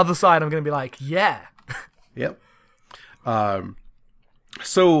from the other side, I'm going to be like, yeah. Yep.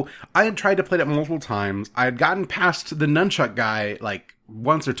 So I had tried to play it multiple times. I had gotten past the nunchuck guy like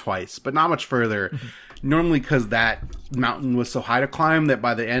once or twice, but not much further. Normally because that mountain was so high to climb that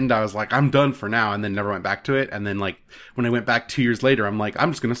by the end I was like, I'm done for now, and then never went back to it. And then like when I went back 2 years later, I'm like,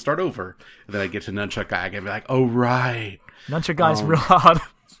 I'm just going to start over. And then I get to nunchuck guy, I can be like, oh right. Nunchuck guy's real hard.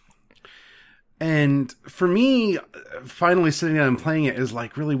 And for me, finally sitting down and playing it is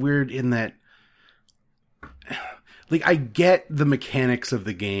like really weird in that like I get the mechanics of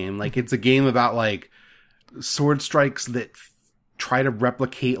the game. Like it's a game about like sword strikes that try to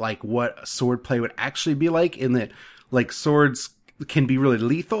replicate like what sword play would actually be like, in that like swords can be really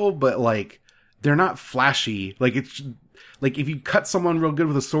lethal, but like they're not flashy. Like it's like if you cut someone real good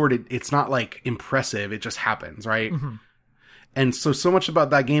with a sword, it's not like impressive. It just happens, right? Mm-hmm. And so much about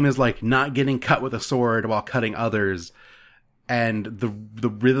that game is like not getting cut with a sword while cutting others. And the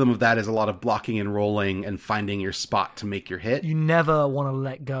rhythm of that is a lot of blocking and rolling and finding your spot to make your hit. You never want to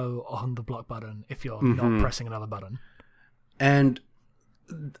let go on the block button if you're not pressing another button. And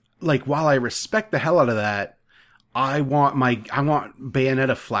like while I respect the hell out of that, I want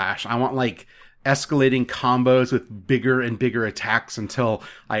Bayonetta flash. I want like escalating combos with bigger and bigger attacks until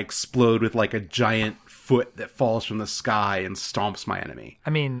I explode with like a giant foot that falls from the sky and stomps my enemy. I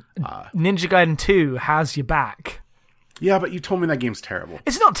mean, Ninja Gaiden 2 has your back. Yeah, but you told me that game's terrible.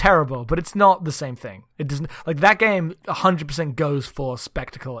 It's not terrible, but it's not the same thing. It doesn't like that game 100% goes for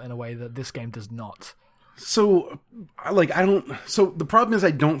spectacle in a way that this game does not. So, like, I don't... So, the problem is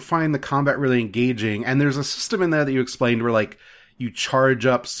I don't find the combat really engaging, and there's a system in there that you explained where, like, you charge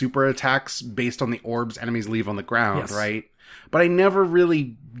up super attacks based on the orbs enemies leave on the ground, Yes. right? But I never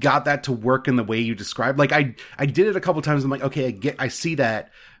really got that to work in the way you described. Like, I did it a couple times, I'm like, okay, I see that,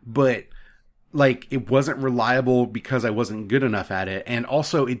 but... like, it wasn't reliable because I wasn't good enough at it, and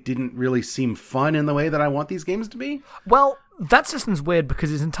also it didn't really seem fun in the way that I want these games to be. Well, that system's weird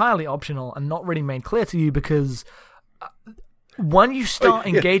because it's entirely optional and not really made clear to you because when you start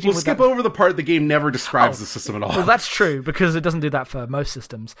engaging we'll with skip over the part the game never describes the system at all. Well, that's true because it doesn't do that for most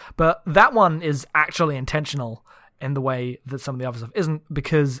systems, but that one is actually intentional in the way that some of the other stuff isn't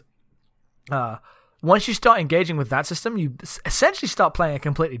because once you start engaging with that system, you essentially start playing a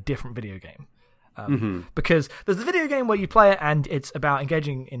completely different video game. Because there's the video game where you play it and it's about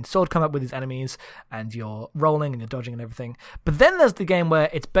engaging in sword combat with these enemies and you're rolling and you're dodging and everything. But then there's the game where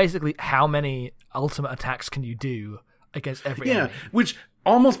it's basically how many ultimate attacks can you do against every enemy. Which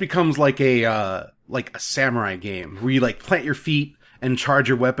almost becomes like a samurai game where you like plant your feet and charge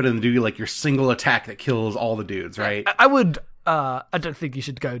your weapon and do like your single attack that kills all the dudes, right? I don't think you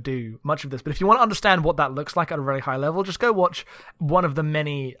should go do much of this, but if you want to understand what that looks like at a really high level, just go watch one of the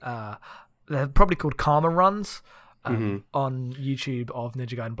many they're probably called Karma runs on YouTube of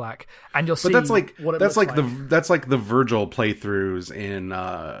Ninja Gaiden Black, and you'll see. But that's like what it that's looks like that's like the Virgil playthroughs in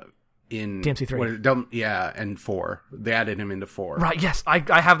DMC3. and 4. They added him into 4. Right? Yes,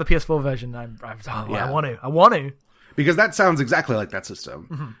 I have the PS4 version. I want to. Because that sounds exactly like that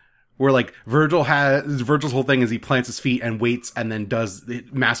system. Where like Virgil's whole thing is he plants his feet and waits and then does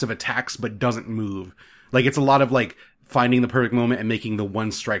massive attacks but doesn't move. Like it's a lot of like finding the perfect moment and making the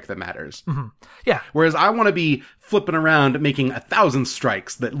one strike that matters. Yeah. Whereas I want to be flipping around making 1,000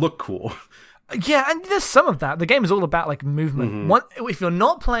 strikes that look cool. Yeah, and there's some of that. The game is all about like movement. If you're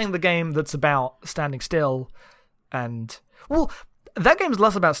not playing the game that's about standing still, that game's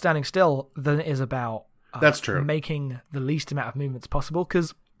less about standing still than it is about that's true. Making the least amount of movements possible.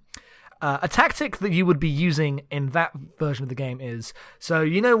 Because a tactic that you would be using in that version of the game is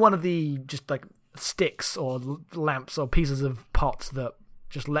one of the just like sticks or lamps or pieces of pots that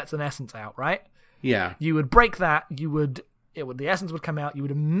just lets an essence out, right? Yeah. You would break that. The essence would come out. You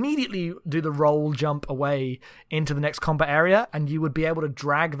would immediately do the roll jump away into the next combat area, and you would be able to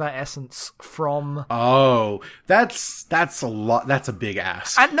drag that essence from. Oh, that's a lot. That's a big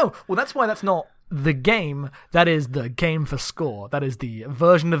ask. And that's why that's not the game. That is the game for score. That is the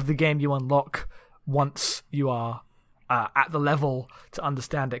version of the game you unlock once you are at the level to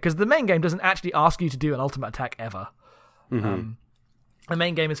understand it. Because the main game doesn't actually ask you to do an ultimate attack ever. The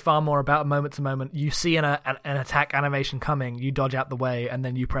main game is far more about moment to moment. You see an attack animation coming, you dodge out the way, and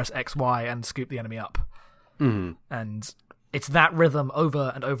then you press X, Y, and scoop the enemy up. And it's that rhythm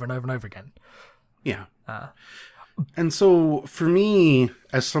over and over and over and over again. Yeah. And so for me,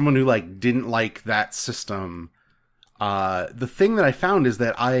 as someone who like didn't like that system, the thing that I found is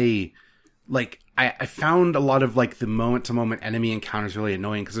that I found a lot of like the moment to moment enemy encounters really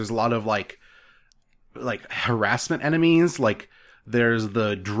annoying because there's a lot of like harassment enemies. Like there's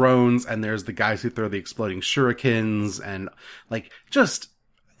the drones and there's the guys who throw the exploding shurikens and like just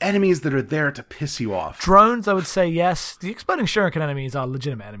enemies that are there to piss you off. Drones, I would say yes. The exploding shuriken enemies are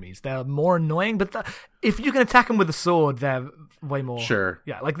legitimate enemies. They're more annoying, but if you can attack them with a sword, they're way more. Sure.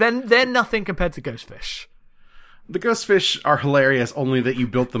 Yeah, like they're nothing compared to Ghostfish. The Ghostfish are hilarious, only that you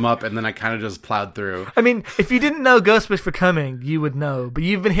built them up and then I kind of just plowed through. I mean, if you didn't know Ghostfish were coming, you would know, but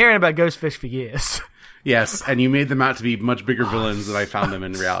you've been hearing about Ghostfish for years. Yes, and you made them out to be much bigger villains than I found them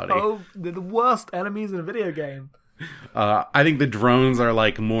in reality. Oh, they're the worst enemies in a video game. I think the drones are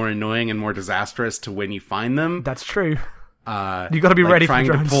like more annoying and more disastrous to when you find them. That's true. You got to be ready for drones.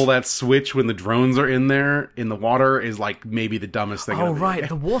 Trying to pull that switch when the drones are in there in the water is like maybe the dumbest thing. Oh right,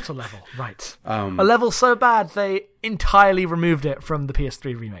 the water level, right? A level so bad they entirely removed it from the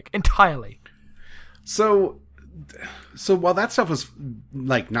PS3 remake. Entirely. So while that stuff was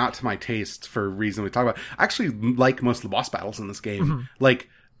like not to my taste for a reason we talk about, I actually like most of the boss battles in this game. Like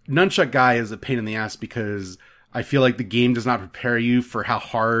Nunchuck Guy is a pain in the ass because I feel like the game does not prepare you for how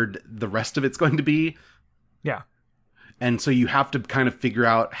hard the rest of it's going to be. Yeah. And so you have to kind of figure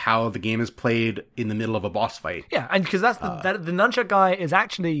out how the game is played in the middle of a boss fight. Yeah, and because that's the Nunchuck Guy is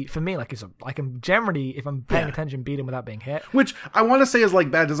actually, for me, like I can generally, if I'm paying attention, beat him without being hit. Which I want to say is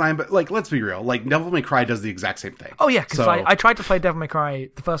like bad design, but like let's be real, like Devil May Cry does the exact same thing. Oh yeah, because I tried to play Devil May Cry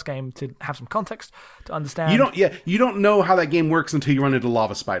the first game to have some context to understand. You don't know how that game works until you run into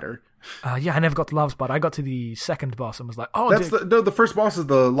Lava Spider. Yeah, I never got to Lava Spider. I got to the second boss and was like, oh, That's the first boss is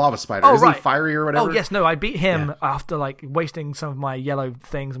the Lava Spider. Oh, Isn't right. he fiery or whatever? Oh, yes, no, I beat him after, like, wasting some of my yellow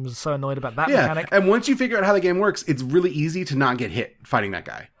things and was so annoyed about that Yeah, mechanic. and once you figure out how the game works, it's really easy to not get hit fighting that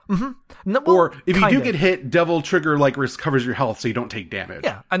guy. No, well, Or if you kind do of. get hit, Devil Trigger like recovers your health so you don't take damage.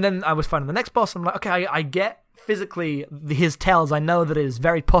 Yeah, and then I was fighting the next boss, and I'm like, okay, I get physically his tells. I know that it is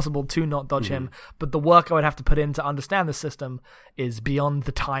very possible to not dodge him, but the work I would have to put in to understand the system is beyond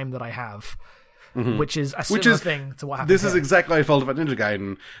the time that I have, which is a similar thing to what happened This here. is exactly how I felt about Ninja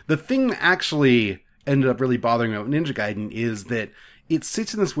Gaiden. The thing that actually ended up really bothering me about Ninja Gaiden is that it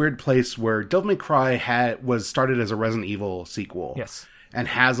sits in this weird place where Devil May Cry was started as a Resident Evil sequel. Yes. And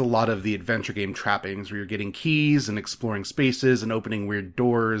has a lot of the adventure game trappings where you're getting keys and exploring spaces and opening weird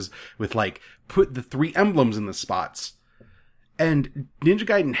doors with, like, put the 3 emblems in the spots. And Ninja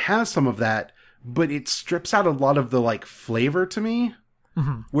Gaiden has some of that, but it strips out a lot of the, like, flavor to me.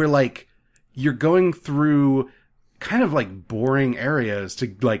 Where, like, you're going through kind of, like, boring areas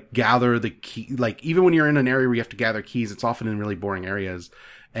to, like, gather the key. Like, even when you're in an area where you have to gather keys, it's often in really boring areas.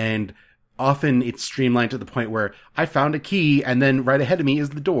 And often it's streamlined to the point where I found a key and then right ahead of me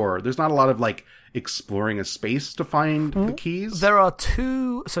is the door. There's not a lot of, like, exploring a space to find the keys. There are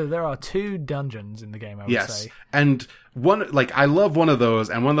two dungeons in the game, I would say. And one, like, I love one of those,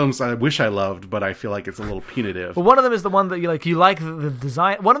 and one of them I wish I loved, but I feel like it's a little punitive. But one of them is the one that you like the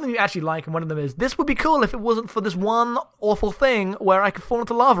design. One of them you actually like, and one of them is, this would be cool if it wasn't for this one awful thing where I could fall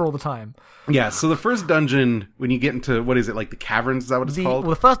into lava all the time. Yeah, so the first dungeon, when you get into, what is it, like the caverns, is that what it's called?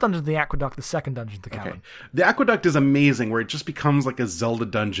 Well, the first dungeon is the aqueduct, the second dungeon is the cavern. Okay. The aqueduct is amazing, where it just becomes like a Zelda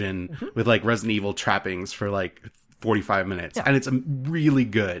dungeon with, like, Resident Evil trappings for, like, 45 minutes. Yeah. And it's really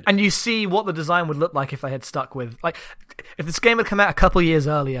good. And you see what the design would look like if they had stuck with, like, if this game had come out a couple years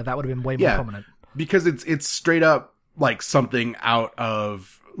earlier, that would have been way more prominent. Because it's straight up, like, something out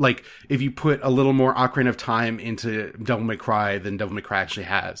of, like, if you put a little more Ocarina of Time into Devil May Cry than Devil May Cry actually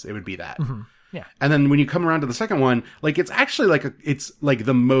has, it would be that. Yeah. And then when you come around to the second one, like, it's actually it's like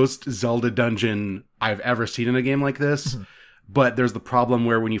the most Zelda dungeon I've ever seen in a game like this. But there's the problem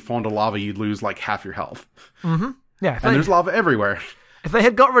where when you fall into lava, you lose, like, half your health. Yeah. And there's lava everywhere. If they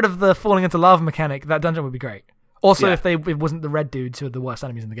had got rid of the falling into lava mechanic, that dungeon would be great. Also, Yeah. if it wasn't the red dudes who are the worst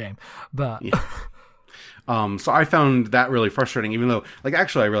enemies in the game. But So I found that really frustrating, even though, like,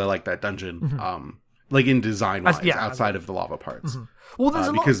 actually I really like that dungeon. Like, in design-wise, outside of the lava parts. well, there's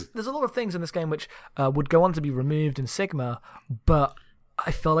because there's a lot of things in this game which would go on to be removed in Sigma, but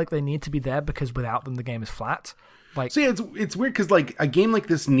I feel like they need to be there because without them, the game is flat. Like, So yeah, it's weird because, like, a game like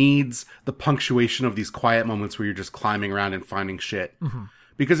this needs the punctuation of these quiet moments where you're just climbing around and finding shit.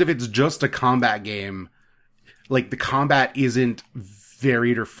 Because if it's just a combat game, like, the combat isn't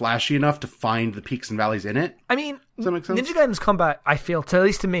varied or flashy enough to find the peaks and valleys in it. I mean, Does that make sense? Ninja Gaiden's combat, I feel, at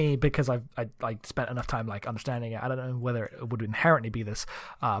least to me, because I spent enough time, like, understanding it. I don't know whether it would inherently be this,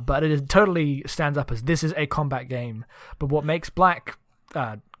 but it totally stands up as this is a combat game. But what makes Black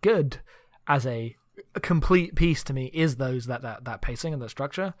good as a complete piece to me is that pacing and that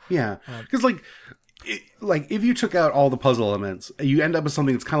structure. Yeah, because if you took out all the puzzle elements, you end up with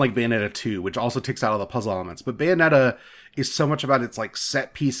something that's kind of like Bayonetta 2, which also takes out all the puzzle elements. But Bayonetta is so much about its, like,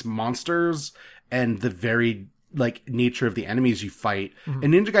 set piece monsters and the varied, like, nature of the enemies you fight. And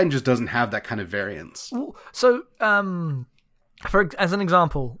Ninja Gaiden just doesn't have that kind of variance. So, as an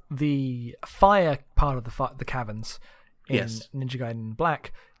example, the fire part of the caverns in Yes. Ninja Gaiden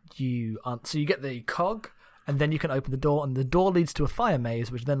Black, you get the cog, and then you can open the door, and the door leads to a fire maze,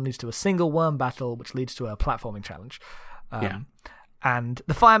 which then leads to a single worm battle, which leads to a platforming challenge. And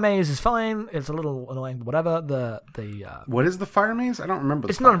the fire maze is fine. It's a little annoying, but whatever. What is the fire maze? I don't remember.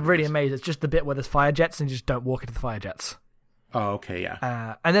 It's not really a maze. It's just the bit where there's fire jets, and you just don't walk into the fire jets. Oh, okay,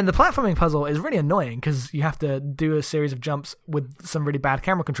 yeah. And then the platforming puzzle is really annoying because you have to do a series of jumps with some really bad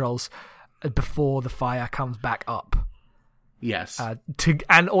camera controls before the fire comes back up. Yes.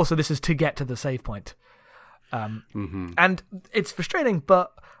 And also this is to get to the save point. And it's frustrating,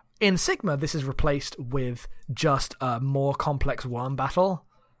 but in Sigma, this is replaced with just a more complex worm battle,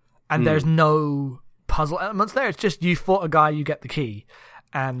 and there's no puzzle elements there. It's just you fought a guy, you get the key.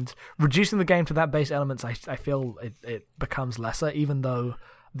 And reducing the game to that base elements, I feel it becomes lesser, even though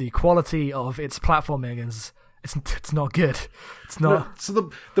the quality of its platforming is it's not good. It's not. No, so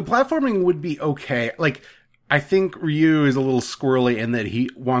the platforming would be okay. Like, I think Ryu is a little squirrely in that he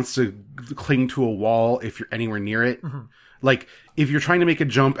wants to cling to a wall if you're anywhere near it. Like, if you're trying to make a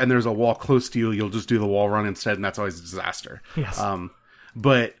jump and there's a wall close to you, you'll just do the wall run instead, and that's always a disaster. Yes.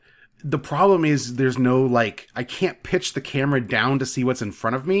 But the problem is there's no, like, I can't pitch the camera down to see what's in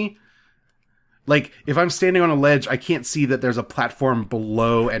front of me. Like, if I'm standing on a ledge, I can't see that there's a platform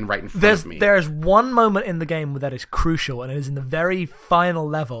below and right in front of me. There's one moment in the game that is crucial, and it is in the very final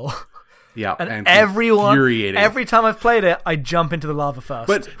level. Yeah, and infuriating. every time I've played it, I jump into the lava first.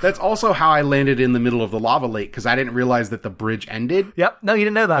 But that's also how I landed in the middle of the lava lake, because I didn't realize that the bridge ended. Yep, no, you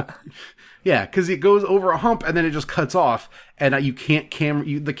didn't know that. Yeah, because it goes over a hump and then it just cuts off, and you can't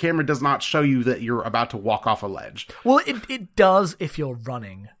the camera does not show you that you're about to walk off a ledge. Well, it does if you're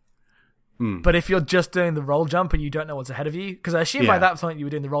running. But if you're just doing the roll jump and you don't know what's ahead of you, because I assume by that point you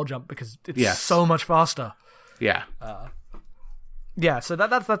were doing the roll jump because it's so much faster. Yeah. Yeah, so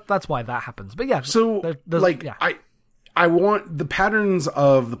that's why that happens. But yeah, so I want the patterns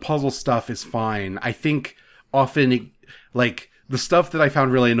of the puzzle stuff is fine. I think often the stuff that I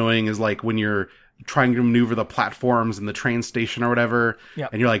found really annoying is like when you're trying to maneuver the platforms in the train station or whatever,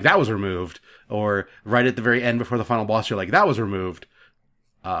 and you're like, that was removed. Or right at the very end before the final boss, you're like, that was removed.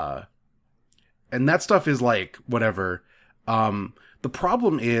 And that stuff is like, whatever. The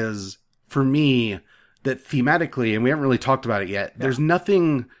problem is, for me, that thematically, and we haven't really talked about it yet, there's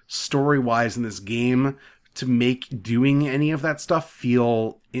nothing story-wise in this game to make doing any of that stuff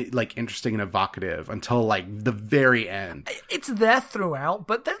feel like interesting and evocative until like the very end. It's there throughout,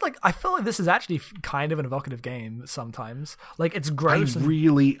 but there's like, I feel like this is actually kind of an evocative game sometimes. Like, it's gross.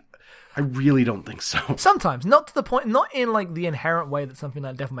 I really don't think so. Sometimes, not to the point, not in like the inherent way that something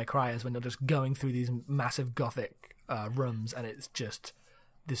like Devil May Cry is, when you're just going through these massive gothic rooms and it's just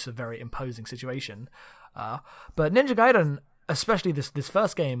this a very imposing situation. But Ninja Gaiden, especially this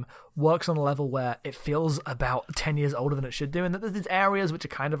first game, works on a level where it feels about 10 years older than it should do, and that there's these areas which are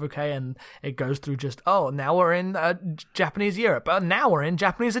kind of okay, and it goes through just, now we're in Japanese Europe, now we're in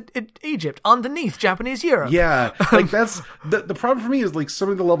Japanese Egypt, underneath Japanese Europe. Yeah, like that's, the problem for me is like some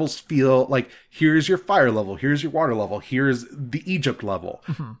of the levels feel like, here's your fire level, here's your water level, here's the Egypt level.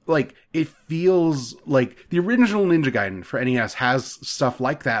 Mm-hmm. Like, it feels like the original Ninja Gaiden for NES has stuff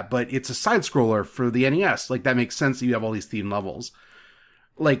like that, but it's a side-scroller for the NES. Like, that makes sense that you have all these theme levels.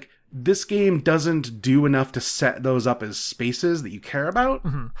 Like, this game doesn't do enough to set those up as spaces that you care about.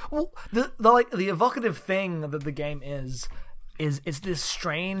 Mm-hmm. Well, the evocative thing that the game is this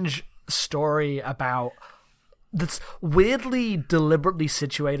strange story about that's weirdly deliberately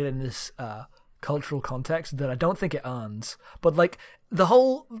situated in this cultural context that I don't think it earns. But like, the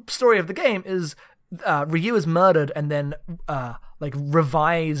whole story of the game is Ryu is murdered and then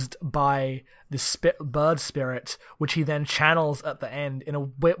revised by this bird spirit, which he then channels at the end in a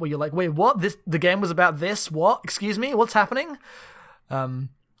way where you're like, wait, what? The game was about this? What? Excuse me? What's happening? And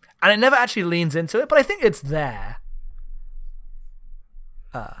it never actually leans into it, but I think it's there.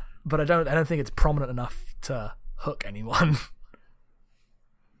 But I don't think it's prominent enough to hook anyone.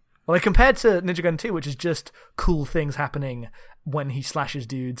 Well, like, compared to Ninja Gaiden 2, which is just cool things happening when he slashes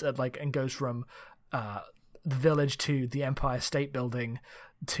dudes and goes from the village to the Empire State Building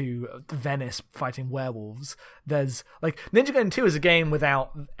to Venice fighting werewolves. There's like, Ninja Gaiden 2 is a game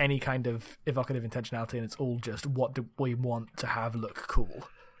without any kind of evocative intentionality, and it's all just, what do we want to have look cool.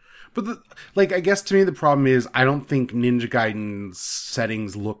 But I guess to me the problem is I don't think Ninja Gaiden's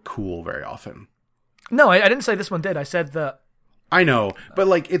settings look cool very often. No, I didn't say this one did. I said that. I know, but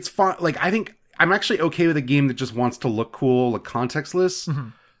like, it's fun. Like, I think I'm actually okay with a game that just wants to look cool, like contextless. Mm-hmm.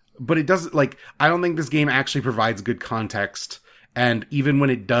 But it doesn't, like, I don't think this game actually provides good context. And even when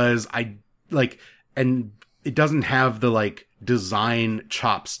it does, and it doesn't have the like design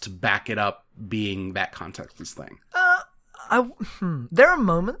chops to back it up being that contextless thing. There are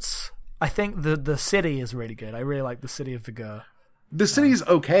moments. I think the city is really good. I really like the city of Vigor. The city's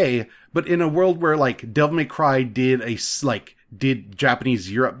okay, but in a world where like Devil May Cry did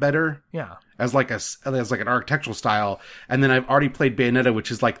Japanese Europe better, as an architectural style, and then I've already played Bayonetta, which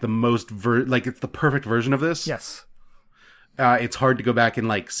is like the most it's the perfect version of this. Yes, it's hard to go back and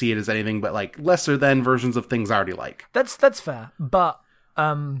like see it as anything but like lesser than versions of things I already like. That's fair, but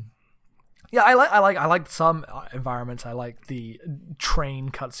yeah, I like some environments. I like the train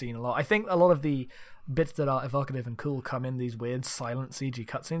cutscene a lot. I think a lot of the bits that are evocative and cool come in these weird silent CG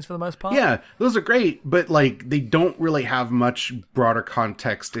cutscenes for the most part. Yeah, those are great, but like, they don't really have much broader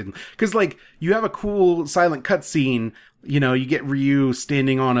context because like, you have a cool silent cutscene, you get Ryu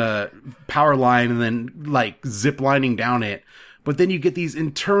standing on a power line and then like zip lining down it. But then you get these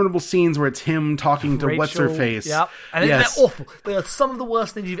interminable scenes where it's him talking to What's-Her-Face. Yep. And they're awful. They're some of the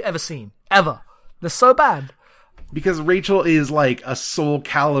worst things you've ever seen. Ever. They're so bad. Because Rachel is like a Soul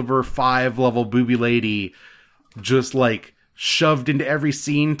Calibur 5 level booby lady, just like shoved into every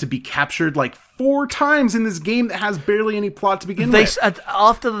scene to be captured like 4 times in this game that has barely any plot to begin with.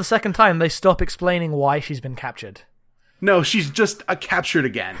 After the second time, they stop explaining why she's been captured. No, she's just captured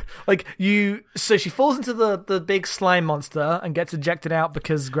again. Like so she falls into the big slime monster and gets ejected out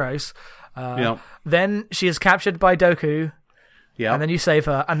because gross. Then she is captured by Doku. Yeah. And then you save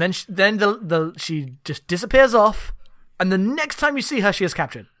her, and then she just disappears off, and the next time you see her, she is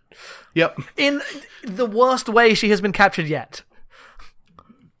captured. Yep. In the worst way she has been captured yet.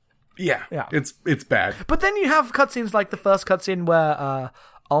 Yeah. Yeah. It's bad. But then you have cutscenes like the first cutscene where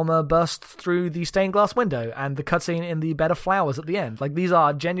Alma bursts through the stained glass window, and the cutscene in the bed of flowers at the end. Like, these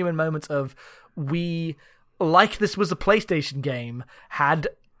are genuine moments of like this was a PlayStation game, had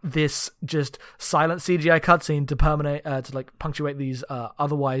this just silent CGI cutscene to punctuate these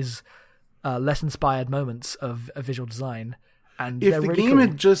otherwise less inspired moments of visual design. And if the really game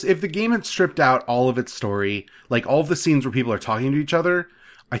cool. if the game had stripped out all of its story, like all of the scenes where people are talking to each other,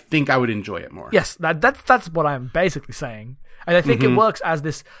 I think I would enjoy it more. Yes, that's what I'm basically saying. And I think it works as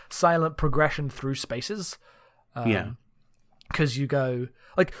this silent progression through spaces. Because you go...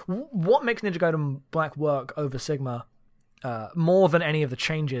 Like, what makes Ninja Gaiden Black work over Sigma, more than any of the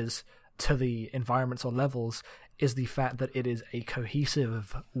changes to the environments or levels, is the fact that it is a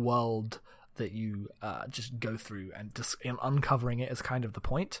cohesive world that you just go through, and just uncovering it is kind of the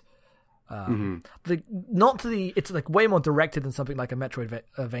point. It's like way more directed than something like a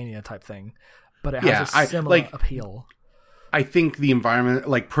Metroidvania type thing, but it has a similar appeal. I think the environment,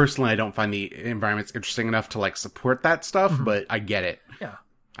 like, personally, I don't find the environments interesting enough to, like, support that stuff, but I get it. Yeah.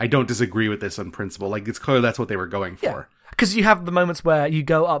 I don't disagree with this in principle. Like, it's clear that's what they were going for. Because you have the moments where you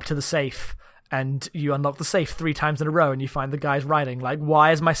go up to the safe and you unlock the safe 3 times in a row, and you find the guys writing, like,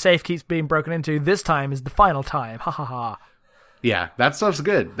 why is my safe keeps being broken into? This time is the final time. Ha ha ha. Yeah, that stuff's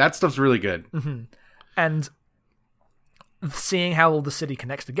good. That stuff's really good. And seeing how all the city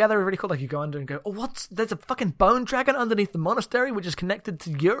connects together is really cool. Like, you go under and go, oh, there's a fucking bone dragon underneath the monastery, which is connected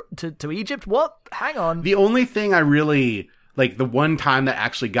to Egypt? What? Hang on. The only thing I really, like, the one time that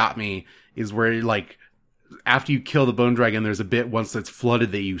actually got me is where, like, after you kill the bone dragon, there's a bit once it's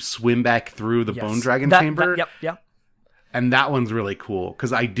flooded that you swim back through the bone dragon chamber. Yep. And that one's really cool,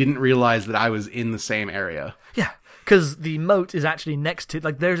 because I didn't realize that I was in the same area. Yeah, because the moat is actually next to,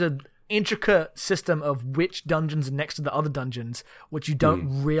 like, there's an intricate system of which dungeons are next to the other dungeons, which you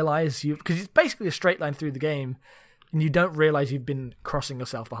don't realize because it's basically a straight line through the game, and you don't realize you've been crossing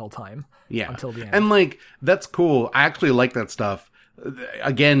yourself the whole time. Yeah. Until the end. And, like, that's cool. I actually like that stuff.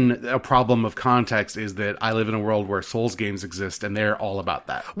 Again, a problem of context is that I live in a world where Souls games exist, and they're all about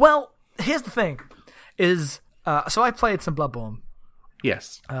that. Well, here's the thing, is, so I played some Bloodborne.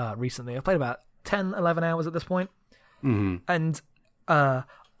 Yes. Recently. I played about 10, 11 hours at this point. And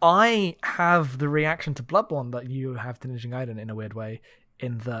I have the reaction to Bloodborne that you have to Ninja Gaiden in a weird way,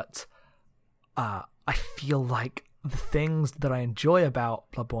 in that I feel like the things that I enjoy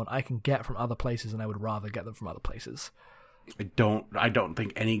about Bloodborne I can get from other places, and I would rather get them from other places. I don't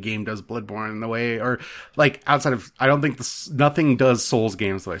think any game does Bloodborne in the way, or, like, outside of, I don't think nothing does Souls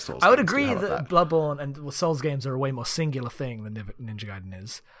games the way Souls games do. I would agree that Bloodborne and Souls games are a way more singular thing than Ninja Gaiden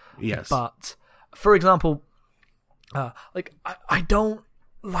is. Yes. But, for example, like, I don't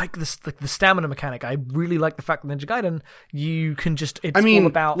like this, like, the stamina mechanic. I really like the fact that Ninja Gaiden, you can just, it's all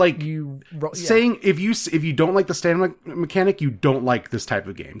about, like, you... saying, if you don't like the stamina mechanic, you don't like this type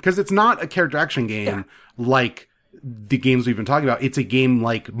of game. Because it's not a character action game like the games we've been talking about. It's a game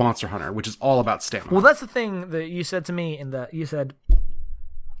like Monster Hunter, which is all about stamina. Well, that's the thing that you said to me in that you said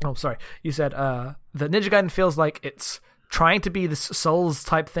that Ninja Gaiden feels like it's trying to be this Souls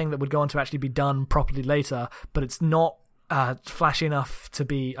type thing that would go on to actually be done properly later, but it's not flashy enough to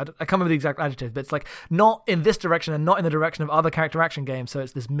be, I can't remember the exact adjective, but it's like not in this direction and not in the direction of other character action games, so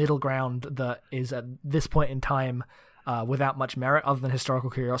it's this middle ground that is at this point in time without much merit other than historical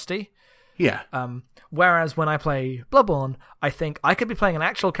curiosity. Yeah. Whereas when I play Bloodborne, I think I could be playing an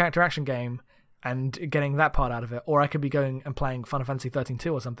actual character action game and getting that part out of it, or I could be going and playing Final Fantasy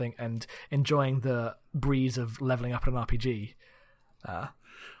 13-2 or something and enjoying the breeze of leveling up in an RPG.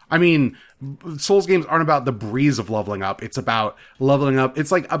 I mean, Souls games aren't about the breeze of leveling up. It's about leveling up. It's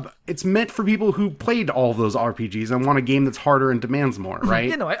like it's meant for people who played all of those RPGs and want a game that's harder and demands more, right?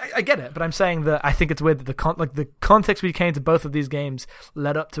 Yeah, no, I get it, but I'm saying that I think it's weird that the context we came to both of these games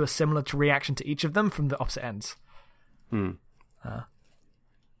led up to a similar reaction to each of them from the opposite ends. I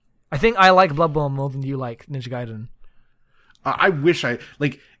think I like Bloodborne more than you like Ninja Gaiden. I wish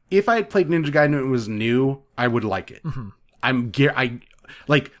if I had played Ninja Gaiden and it was new, I would like it.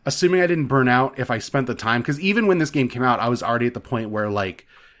 Like, assuming I didn't burn out if I spent the time, because even when this game came out, I was already at the point where, like,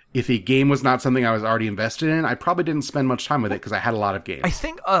 if a game was not something I was already invested in, I probably didn't spend much time with it because I had a lot of games. I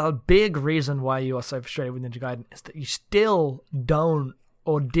think a big reason why you are so frustrated with Ninja Gaiden is that you still don't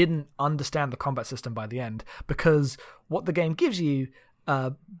or didn't understand the combat system by the end, because what the game gives you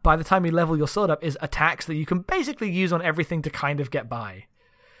by the time you level your sword up is attacks that you can basically use on everything to kind of get by.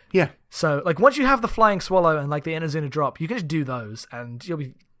 Yeah. So, like, once you have the Flying Swallow and, like, the Inazuna Drop, you can just do those, and you'll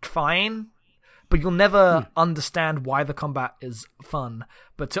be fine, but you'll never understand why the combat is fun.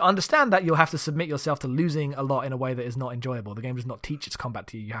 But to understand that, you'll have to submit yourself to losing a lot in a way that is not enjoyable. The game does not teach its combat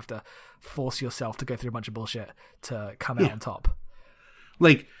to you. You have to force yourself to go through a bunch of bullshit to come out on top.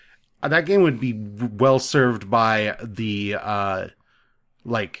 Like, that game would be well served by the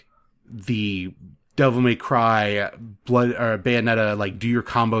Devil May Cry, Blood or Bayonetta, like, do your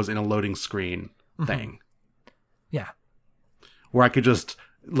combos in a loading screen thing. Yeah. Where I could just,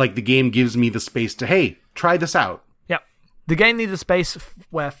 like, the game gives me the space to, hey, try this out. Yep. The game needs a space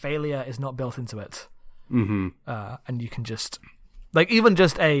where failure is not built into it. Mm-hmm. And you can just, like, even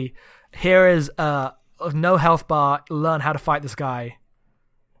just here is no health bar, learn how to fight this guy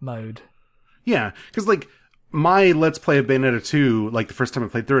mode. Yeah, because, like, my Let's Play of Bayonetta 2, like, the first time I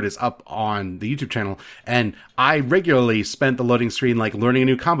played through it, is up on the YouTube channel, and I regularly spent the loading screen, like, learning a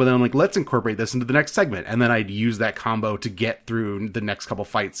new combo, then I'm like, let's incorporate this into the next segment, and then I'd use that combo to get through the next couple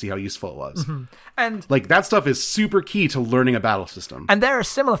fights, see how useful it was. Mm-hmm. And, like, that stuff is super key to learning a battle system. And there are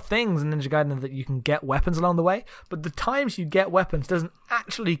similar things in Ninja Gaiden that you can get weapons along the way, but the times you get weapons doesn't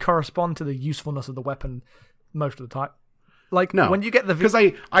actually correspond to the usefulness of the weapon most of the time. Like, no, when you get the... Because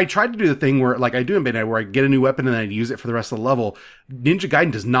I tried to do the thing where, like I do in Bayonetta, where I get a new weapon and then I use it for the rest of the level. Ninja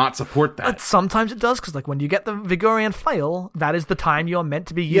Gaiden does not support that. But sometimes it does, because, like, when you get the Vigorian Flail, that is the time you're meant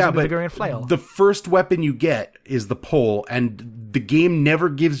to be using the Vigorian Flail. The first weapon you get is the pole, and the game never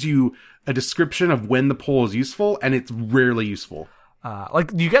gives you a description of when the pole is useful, and it's rarely useful.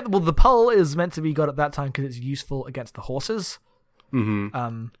 Like, you get... Well, the pole is meant to be got at that time because it's useful against the horses.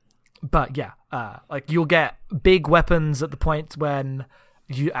 Mm-hmm. But yeah, like, you'll get big weapons at the point when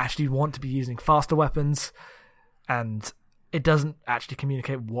you actually want to be using faster weapons, and it doesn't actually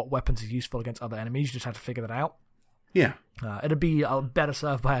communicate what weapons are useful against other enemies. You just have to figure that out. Yeah. It'd be better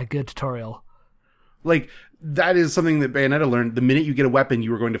served by a good tutorial. Like, that is something that Bayonetta learned. The minute you get a weapon,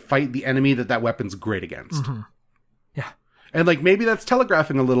 you are going to fight the enemy that weapon's great against. Mm-hmm. Yeah. And, like, maybe that's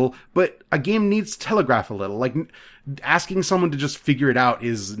telegraphing a little, but a game needs to telegraph a little. Like, asking someone to just figure it out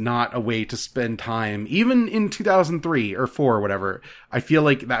is not a way to spend time. Even in 2003 or 4 or whatever, I feel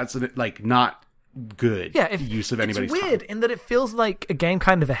like that's, like, not good use of anybody's time. It's weird in that it feels like a game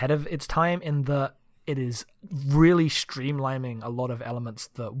kind of ahead of its time in that it is really streamlining a lot of elements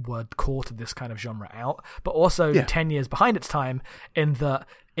that were core to this kind of genre out, but also 10 years behind its time in that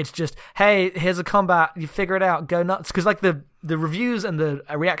it's just, hey, here's a combat, you figure it out, go nuts. Because, like, the reviews and the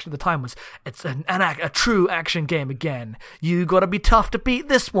reaction at the time was, it's a true action game again. You gotta be tough to beat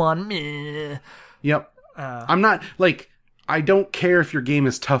this one. Meh. Yep. I'm not, like, I don't care if your game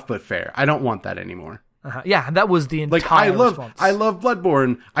is tough but fair. I don't want that anymore. Yeah, and that was the entire response. I love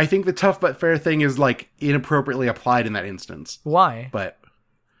Bloodborne. I think the tough but fair thing is, like, inappropriately applied in that instance. Why? But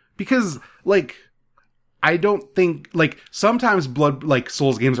because, like, I don't think, like, sometimes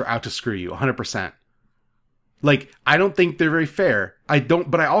Souls games are out to screw you 100%. Like, I don't think they're very fair.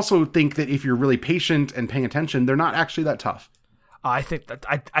 But I also think that if you're really patient and paying attention, they're not actually that tough. I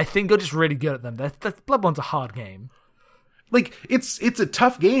think you're just really good at them. Bloodborne's a hard game. Like, it's a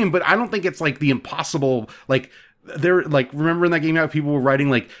tough game, but I don't think it's, like, the impossible, like, they're, like, remember in that game how people were writing,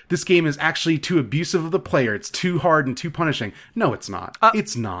 like, this game is actually too abusive of the player, it's too hard and too punishing. No, it's not.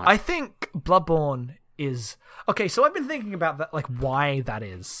 It's not. I think Bloodborne is... Okay, so I've been thinking about that, like, why that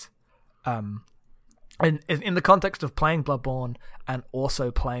is. And in the context of playing Bloodborne and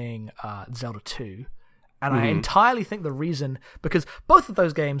also playing Zelda 2... And I entirely think the reason, because both of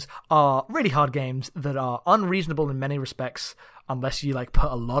those games are really hard games that are unreasonable in many respects, unless you, like,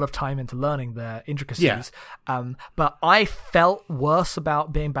 put a lot of time into learning their intricacies. Yeah. But I felt worse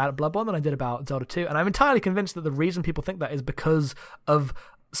about being bad at Bloodborne than I did about Zelda 2. And I'm entirely convinced that the reason people think that is because of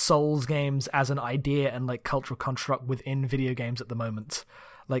Souls games as an idea and, like, cultural construct within video games at the moment.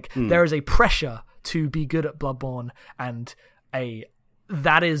 Like, there is a pressure to be good at Bloodborne, and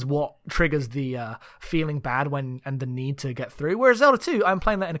that is what triggers the feeling bad and the need to get through. Whereas Zelda 2, I'm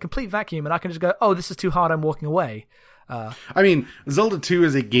playing that in a complete vacuum, and I can just go, oh, this is too hard, I'm walking away. I mean, Zelda 2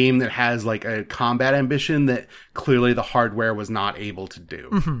 is a game that has, like, a combat ambition that clearly the hardware was not able to do.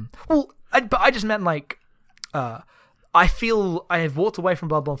 Mm-hmm. Well, but I just meant, like, I feel I have walked away from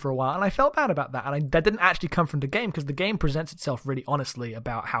Bloodborne for a while, and I felt bad about that. And that didn't actually come from the game, because the game presents itself really honestly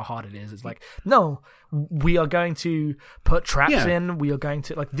about how hard it is. It's like, no, we are going to put traps in. We are going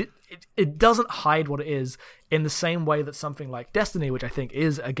to, like, it doesn't hide what it is in the same way that something like Destiny, which I think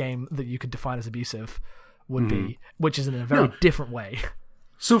is a game that you could define as abusive, would be, which is in a very different way.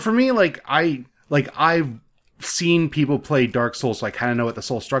 So for me, I've seen people play Dark Souls, so I kind of know what the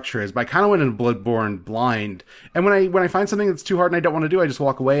soul structure is, but I kind of went into Bloodborne blind. And when I find something that's too hard and I don't want to do, I just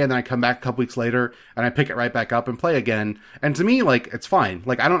walk away, and then I come back a couple weeks later and I pick it right back up and play again. And to me, like, it's fine.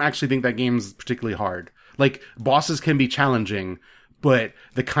 Like, I don't actually think that game's particularly hard. Like, bosses can be challenging, but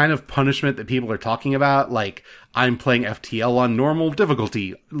the kind of punishment that people are talking about, like, I'm playing FTL on normal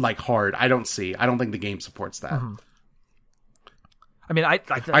difficulty, like hard, I don't think the game supports that. Mm-hmm. I mean,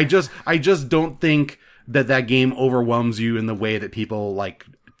 I just don't think that game overwhelms you in the way that people like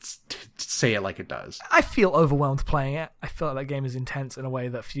say it like it does. I feel overwhelmed playing it. I feel like that game is intense in a way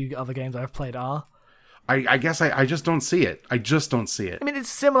that few other games I've played are. I guess I just don't see it. I just don't see it. I mean, it's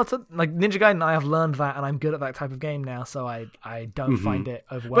similar to like Ninja Gaiden. I have learned that, and I'm good at that type of game now, so I don't find it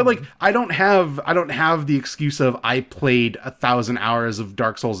overwhelming. But like, I don't have the excuse of I played 1,000 hours of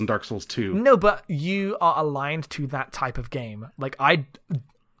Dark Souls and Dark Souls 2. No, but you are aligned to that type of game. Like I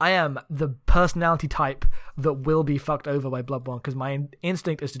am the personality type that will be fucked over by Bloodborne because my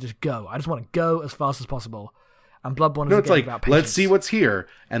instinct is to just go. I just want to go as fast as possible. And Bloodborne is a game about patience. Let's see what's here,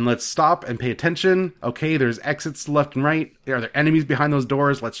 and let's stop and pay attention. Okay, there's exits left and right. Are there enemies behind those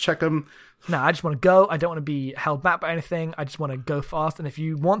doors? Let's check them. No, I just want to go. I don't want to be held back by anything. I just want to go fast. And if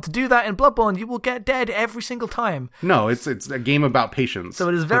you want to do that in Bloodborne, you will get dead every single time. No, it's a game about patience. So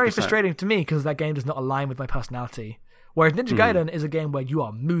it is very frustrating to me because that game does not align with my personality. Whereas Ninja Gaiden is a game where you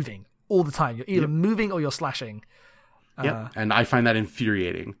are moving all the time. You're either moving or you're slashing. Yeah, and I find that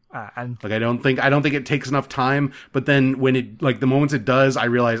infuriating. And like I don't think it takes enough time. But then when it the moments it does, I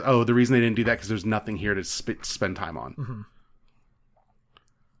realize the reason they didn't do that because there's nothing here to spend time on. Mm-hmm.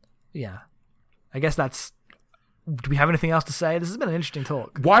 Yeah, I guess that's. Do we have anything else to say? This has been an interesting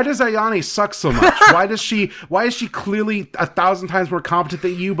talk. Why does Ayane suck so much? Why is she clearly 1,000 times more competent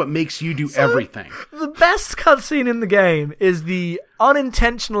than you, but makes you do everything? The best cutscene in the game is the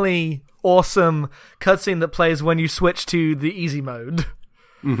unintentionally awesome cutscene that plays when you switch to the easy mode,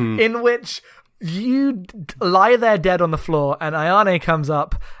 in which you lie there dead on the floor, and Ayane comes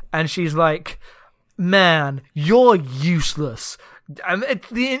up, and she's like, "Man, you're useless." And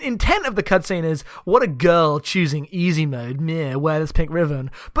the intent of the cutscene is, what a girl choosing easy mode, meh, wear this pink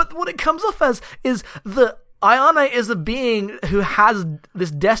ribbon. But what it comes off as is that Ayane is a being who has this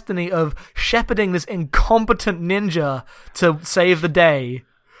destiny of shepherding this incompetent ninja to save the day,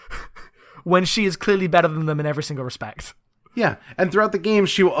 when she is clearly better than them in every single respect. Yeah, and throughout the game,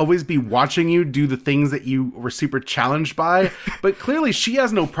 she will always be watching you do the things that you were super challenged by, but clearly she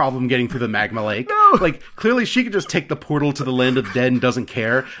has no problem getting through the magma lake. No. Like, clearly she could just take the portal to the land of the dead and doesn't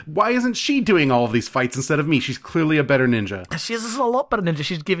care. Why isn't she doing all of these fights instead of me? She's clearly a better ninja. She is a lot better ninja.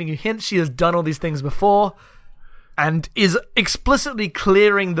 She's giving you hints. She has done all these things before, and is explicitly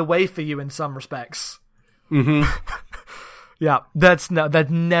clearing the way for you in some respects. Mm-hmm. Yeah,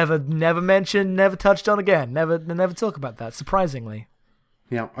 that never mentioned, never touched on again. Never talk about that, surprisingly.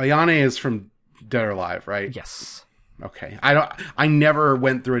 Yeah, Ayane is from Dead or Alive, right? Yes. Okay. I never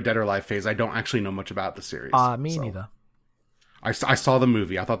went through a Dead or Alive phase. I don't actually know much about the series. Me neither. I saw the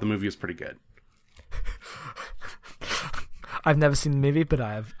movie. I thought the movie was pretty good. I've never seen the movie, but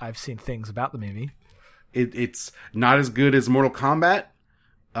I've seen things about the movie. It's not as good as Mortal Kombat.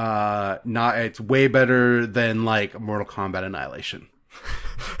 It's way better than like Mortal Kombat Annihilation.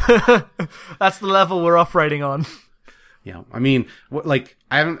 That's the level we're operating on. Yeah, I mean, I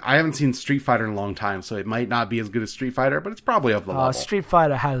haven't seen Street Fighter in a long time, so it might not be as good as Street Fighter, but it's probably of the level. Street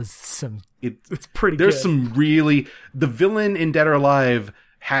Fighter has some. It's pretty. There's good. some really. The villain in Dead or Alive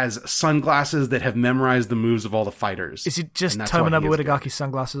has sunglasses that have memorized the moves of all the fighters. Is it just Tomonobu Itagaki's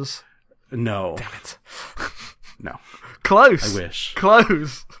sunglasses? No. Damn it. No. Close. I wish.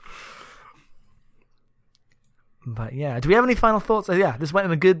 Close. But yeah, do we have any final thoughts? Yeah, this was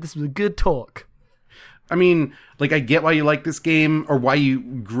a good talk. I mean, like, I get why you like this game or why you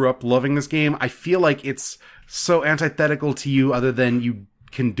grew up loving this game. I feel like it's so antithetical to you other than you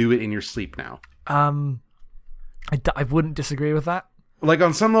can do it in your sleep now. I wouldn't disagree with that. Like,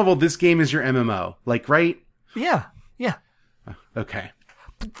 on some level, this game is your MMO. Like, right? Yeah. Okay.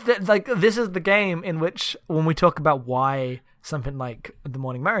 Like, this is the game in which, when we talk about why something like the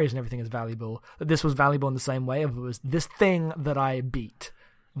Morning Mario's and everything is valuable, that this was valuable in the same way. Of it was this thing that I beat,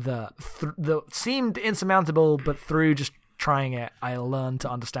 that seemed insurmountable, but through just trying it, I learned to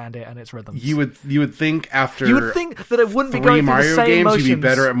understand it and its rhythms. You would think after that it wouldn't be going through Mario the same games, motions. you'd be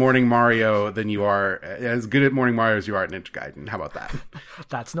better at Morning Mario than you are as good at Morning Mario as you are at Ninja Gaiden. How about that?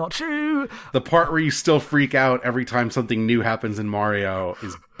 That's not true. The part where you still freak out every time something new happens in Mario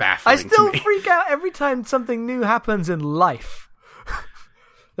is baffling. I still to me. freak out every time something new happens in life.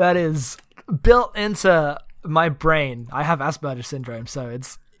 That is built into my brain. I have Asperger's syndrome, so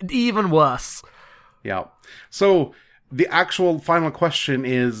it's even worse. Yeah. So the actual final question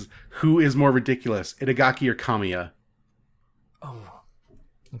is, who is more ridiculous, Itagaki or Kamiya? Oh,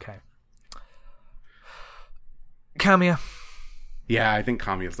 okay. Kamiya. Yeah, I think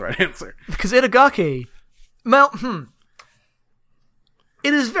Kamiya is the right answer. Because Itagaki... Well,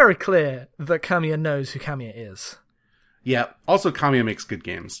 it is very clear that Kamiya knows who Kamiya is. Yeah. Also, Kamiya makes good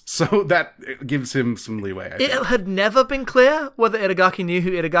games, so that gives him some leeway. It had never been clear whether Itagaki knew who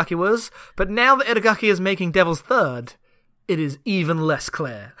Itagaki was, but now that Itagaki is making Devil's Third, it is even less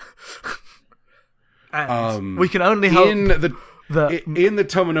clear. And we can only hope in the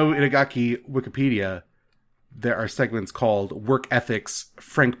Tomonobu Itagaki Wikipedia, there are segments called Work Ethics,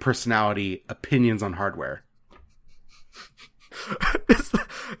 Frank Personality, Opinions on Hardware.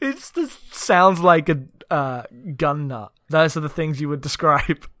 It just sounds like a gun nut. Those are the things you would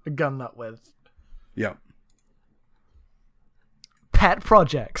describe a gun nut with. Yep. Pet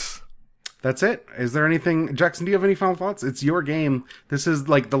projects. That's it. Is there anything... Jackson, do you have any final thoughts? It's your game. This is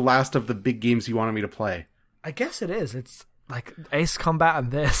like the last of the big games you wanted me to play. I guess it is. It's like Ace Combat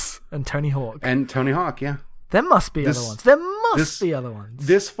and this, and Tony Hawk. And Tony Hawk, yeah. There must be other ones. There must be other ones.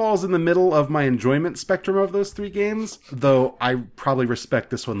 This falls in the middle of my enjoyment spectrum of those three games, though I probably respect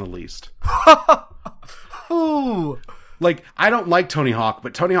this one the least. Ooh. Like, I don't like Tony Hawk,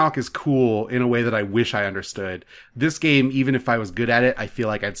 but Tony Hawk is cool in a way that I wish I understood. This game, even if I was good at it, I feel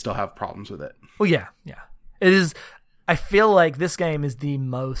like I'd still have problems with it. Well, yeah. It is. I feel like this game is the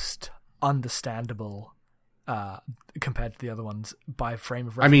most understandable compared to the other ones by frame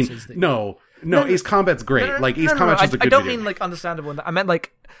of references. No, Ace Combat's great. Ace Combat's just a good I don't video. mean like understandable. I meant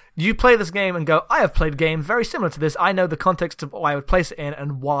like you play this game and go, I have played games very similar to this. I know the context of why I would place it in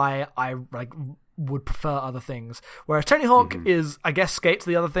and why I would prefer other things. Whereas Tony Hawk is, I guess, Skate's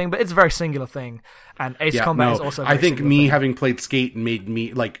the other thing, but it's a very singular thing. And Ace Combat is also a very singular thing. Having played Skate made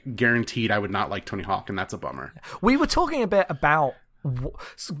me guaranteed I would not like Tony Hawk, and that's a bummer. We were talking a bit about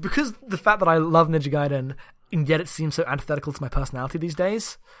because the fact that I love Ninja Gaiden and yet it seems so antithetical to my personality these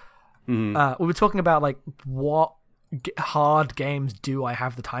days. We were talking about what hard games do I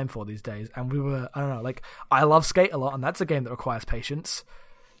have the time for these days, and I love Skate a lot, and that's a game that requires patience.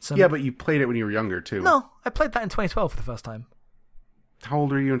 So, yeah, but you played it when you were younger too. No, I played that in 2012 for the first time. How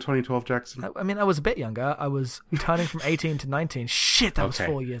old were you in 2012, Jackson? I mean, I was a bit younger. I was turning from 18 to 19. Shit, that was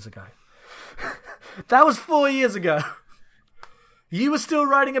 4 years ago. That was 4 years ago. You were still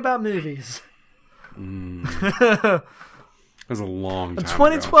writing about movies. That was a long time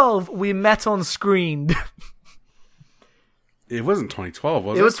 2012, ago. We met on Screened. It wasn't 2012,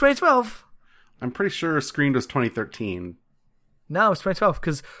 was it? It was 2012. I'm pretty sure Screened was 2013. No, it was 2012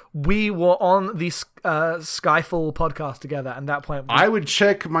 because we were on the Skyfall podcast together, and at that point I would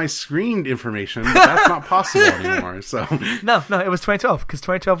check my Screened information, but that's not possible anymore. So no, it was 2012 because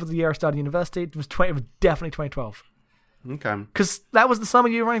 2012 was the year I started university. It was definitely 2012. Okay, because that was the summer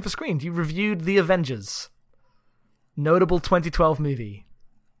you were running for Screened. You reviewed The Avengers, notable 2012 movie,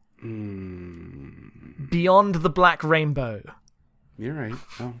 Beyond the Black Rainbow. You're right.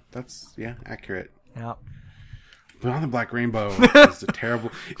 Oh, that's accurate. Yeah. Beyond the Black Rainbow is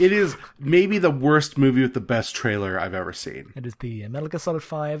terrible. It is maybe the worst movie with the best trailer I've ever seen. It is the Metal Gear Solid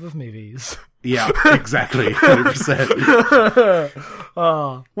 5 of movies. Yeah, exactly.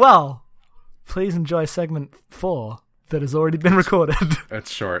 100%. Well, please enjoy segment 4 that has already been recorded. That's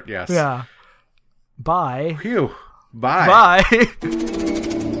short, yes. Yeah. Bye. Phew. Bye. Bye.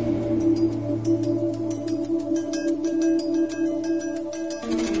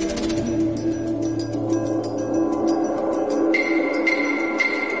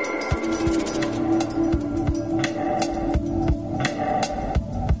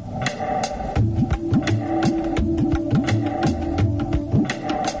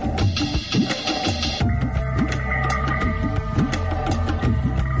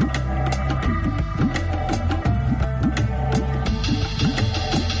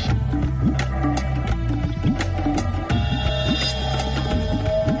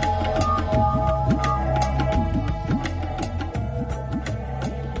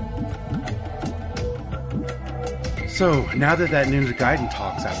 So, now that Ninja Gaiden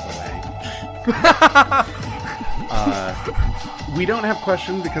talk's out of the way, we don't have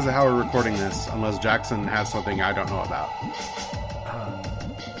questions because of how we're recording this, unless Jackson has something I don't know about.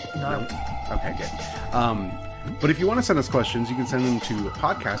 No. Okay, good. But if you want to send us questions, you can send them to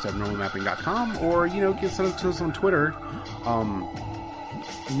podcast@normalmapping.com, or, you can send them to us on Twitter.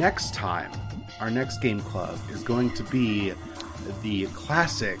 Next time, our next game club is going to be the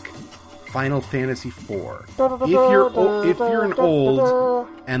classic Final Fantasy IV. If you're an old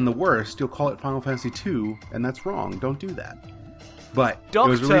and the worst, you'll call it Final Fantasy II, and that's wrong. Don't do that. But Dr.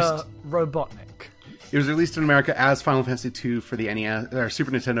 it was released. Robotnik. It was released in America as Final Fantasy II for the NES or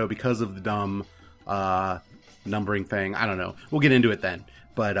Super Nintendo because of the dumb numbering thing. I don't know. We'll get into it then.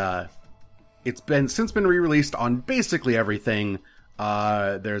 But it's since been re-released on basically everything.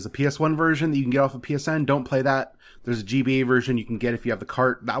 There's a PS1 version that you can get off of PSN. Don't play that. There's a GBA version you can get if you have the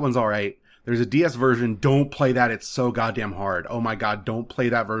cart. That one's alright. There's a DS version. Don't play that. It's so goddamn hard. Oh my god, don't play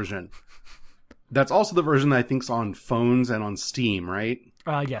that version. That's also the version that I think's on phones and on Steam, right?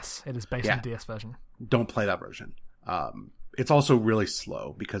 Yes, it is based on the DS version. Don't play that version. It's also really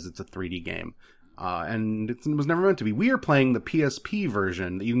slow because it's a 3D game. And it was never meant to be. We are playing the PSP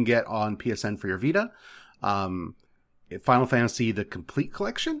version that you can get on PSN for your Vita. Final Fantasy, the Complete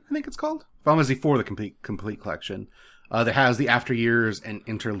Collection, I think it's called. Final Fantasy IV, the Complete Collection. That has the After Years and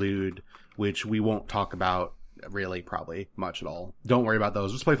Interlude, which we won't talk about really probably much at all. Don't worry about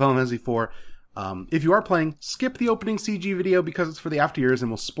those. Just play Final Fantasy IV. If you are playing, skip the opening CG video because it's for the After Years and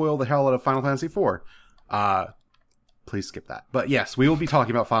will spoil the hell out of Final Fantasy IV. Please skip that. But yes, we will be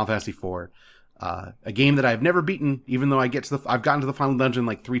talking about Final Fantasy IV. A game that I've never beaten, even though I've gotten to the final dungeon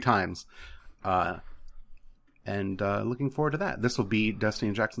like 3 times. And looking forward to that. This will be Destiny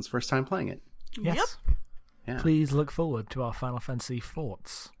and Jackson's first time playing it. Yes. Yep. Yeah. Please look forward to our Final Fantasy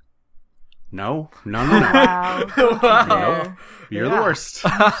thoughts. No. Wow. No. You're the worst.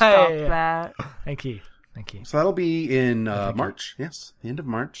 Stop that. Thank you. So that'll be in March. Yes, the end of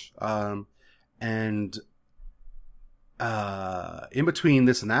March. And in between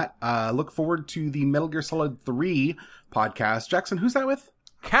this and that, look forward to the Metal Gear Solid 3 podcast. Jackson, who's that with?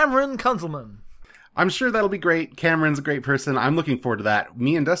 Cameron Kunzelman. I'm sure that'll be great. Cameron's a great person. I'm looking forward to that.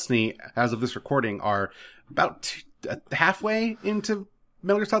 Me and Destiny, as of this recording, are about halfway into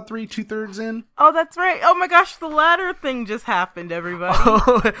Metal Gear Solid 3, 2/3 in. Oh, that's right. Oh my gosh, the ladder thing just happened, everybody.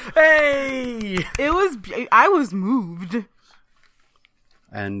 Oh, hey! I was moved.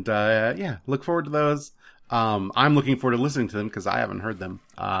 And, yeah, look forward to those. I'm looking forward to listening to them because I haven't heard them.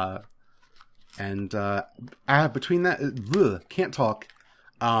 Between that, can't talk.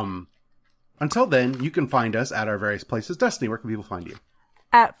 Until then, you can find us at our various places. Destiny, where can people find you?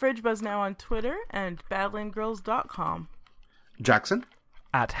 At FridgeBuzzNow on Twitter and BadlandGirls.com. Jackson?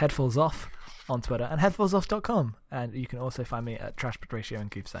 At Headfallsoff on Twitter and headfallsoff.com. And you can also find me at Trash Bit Ratio and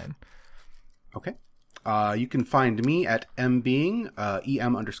Goofzone. Okay. You can find me at mbeing,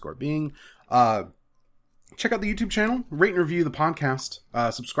 EM_being. Check out the YouTube channel. Rate and review the podcast.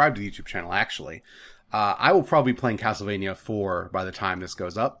 Subscribe to the YouTube channel, actually. I will probably be playing Castlevania 4 by the time this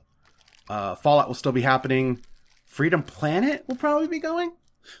goes up. Fallout will still be happening. Freedom Planet will probably be going.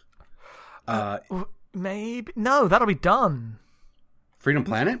 Maybe. No, that'll be done. Freedom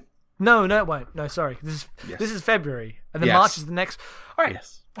Planet? No, it won't. No, sorry. This is February. And then Yes. March is the next. All right.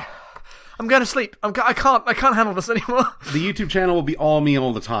 Yes. I'm going to sleep. I can't handle this anymore. The YouTube channel will be all me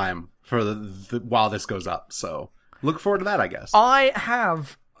all the time for while this goes up. So look forward to that, I guess. I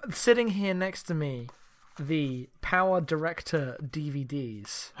have, sitting here next to me, the Power Director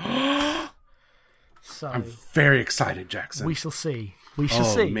DVDs. So I'm very excited, Jackson. we shall see. We shall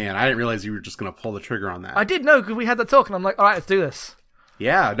see. Oh, man. I didn't realize you were just going to pull the trigger on that. I did know because we had that talk, and I'm like, all right, let's do this.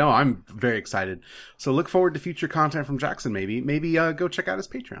 Yeah, no, I'm very excited. So look forward to future content from Jackson, maybe. Maybe go check out his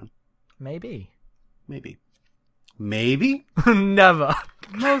Patreon. Maybe. Never.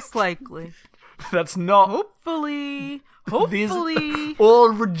 Most likely. That's not. Hopefully. These all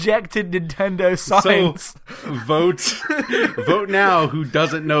rejected Nintendo signs. So vote now who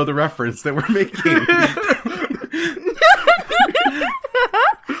doesn't know the reference that we're making.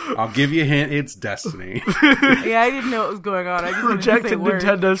 I'll give you a hint, it's Destiny. Yeah, I didn't know what was going on. I just wanted to say Rejected words.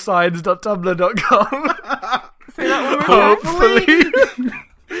 Nintendo signs.tumblr.com. Say that one more time. Hopefully.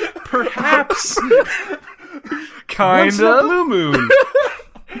 Perhaps. Kind Once in a of. blue moon.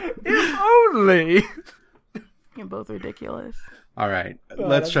 If only. You're both ridiculous. All right,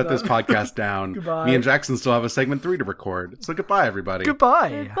 let's shut this podcast down. Goodbye. Me and Jackson still have a segment 3 to record. So goodbye, everybody.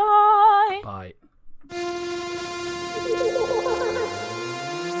 Goodbye. Bye. Bye.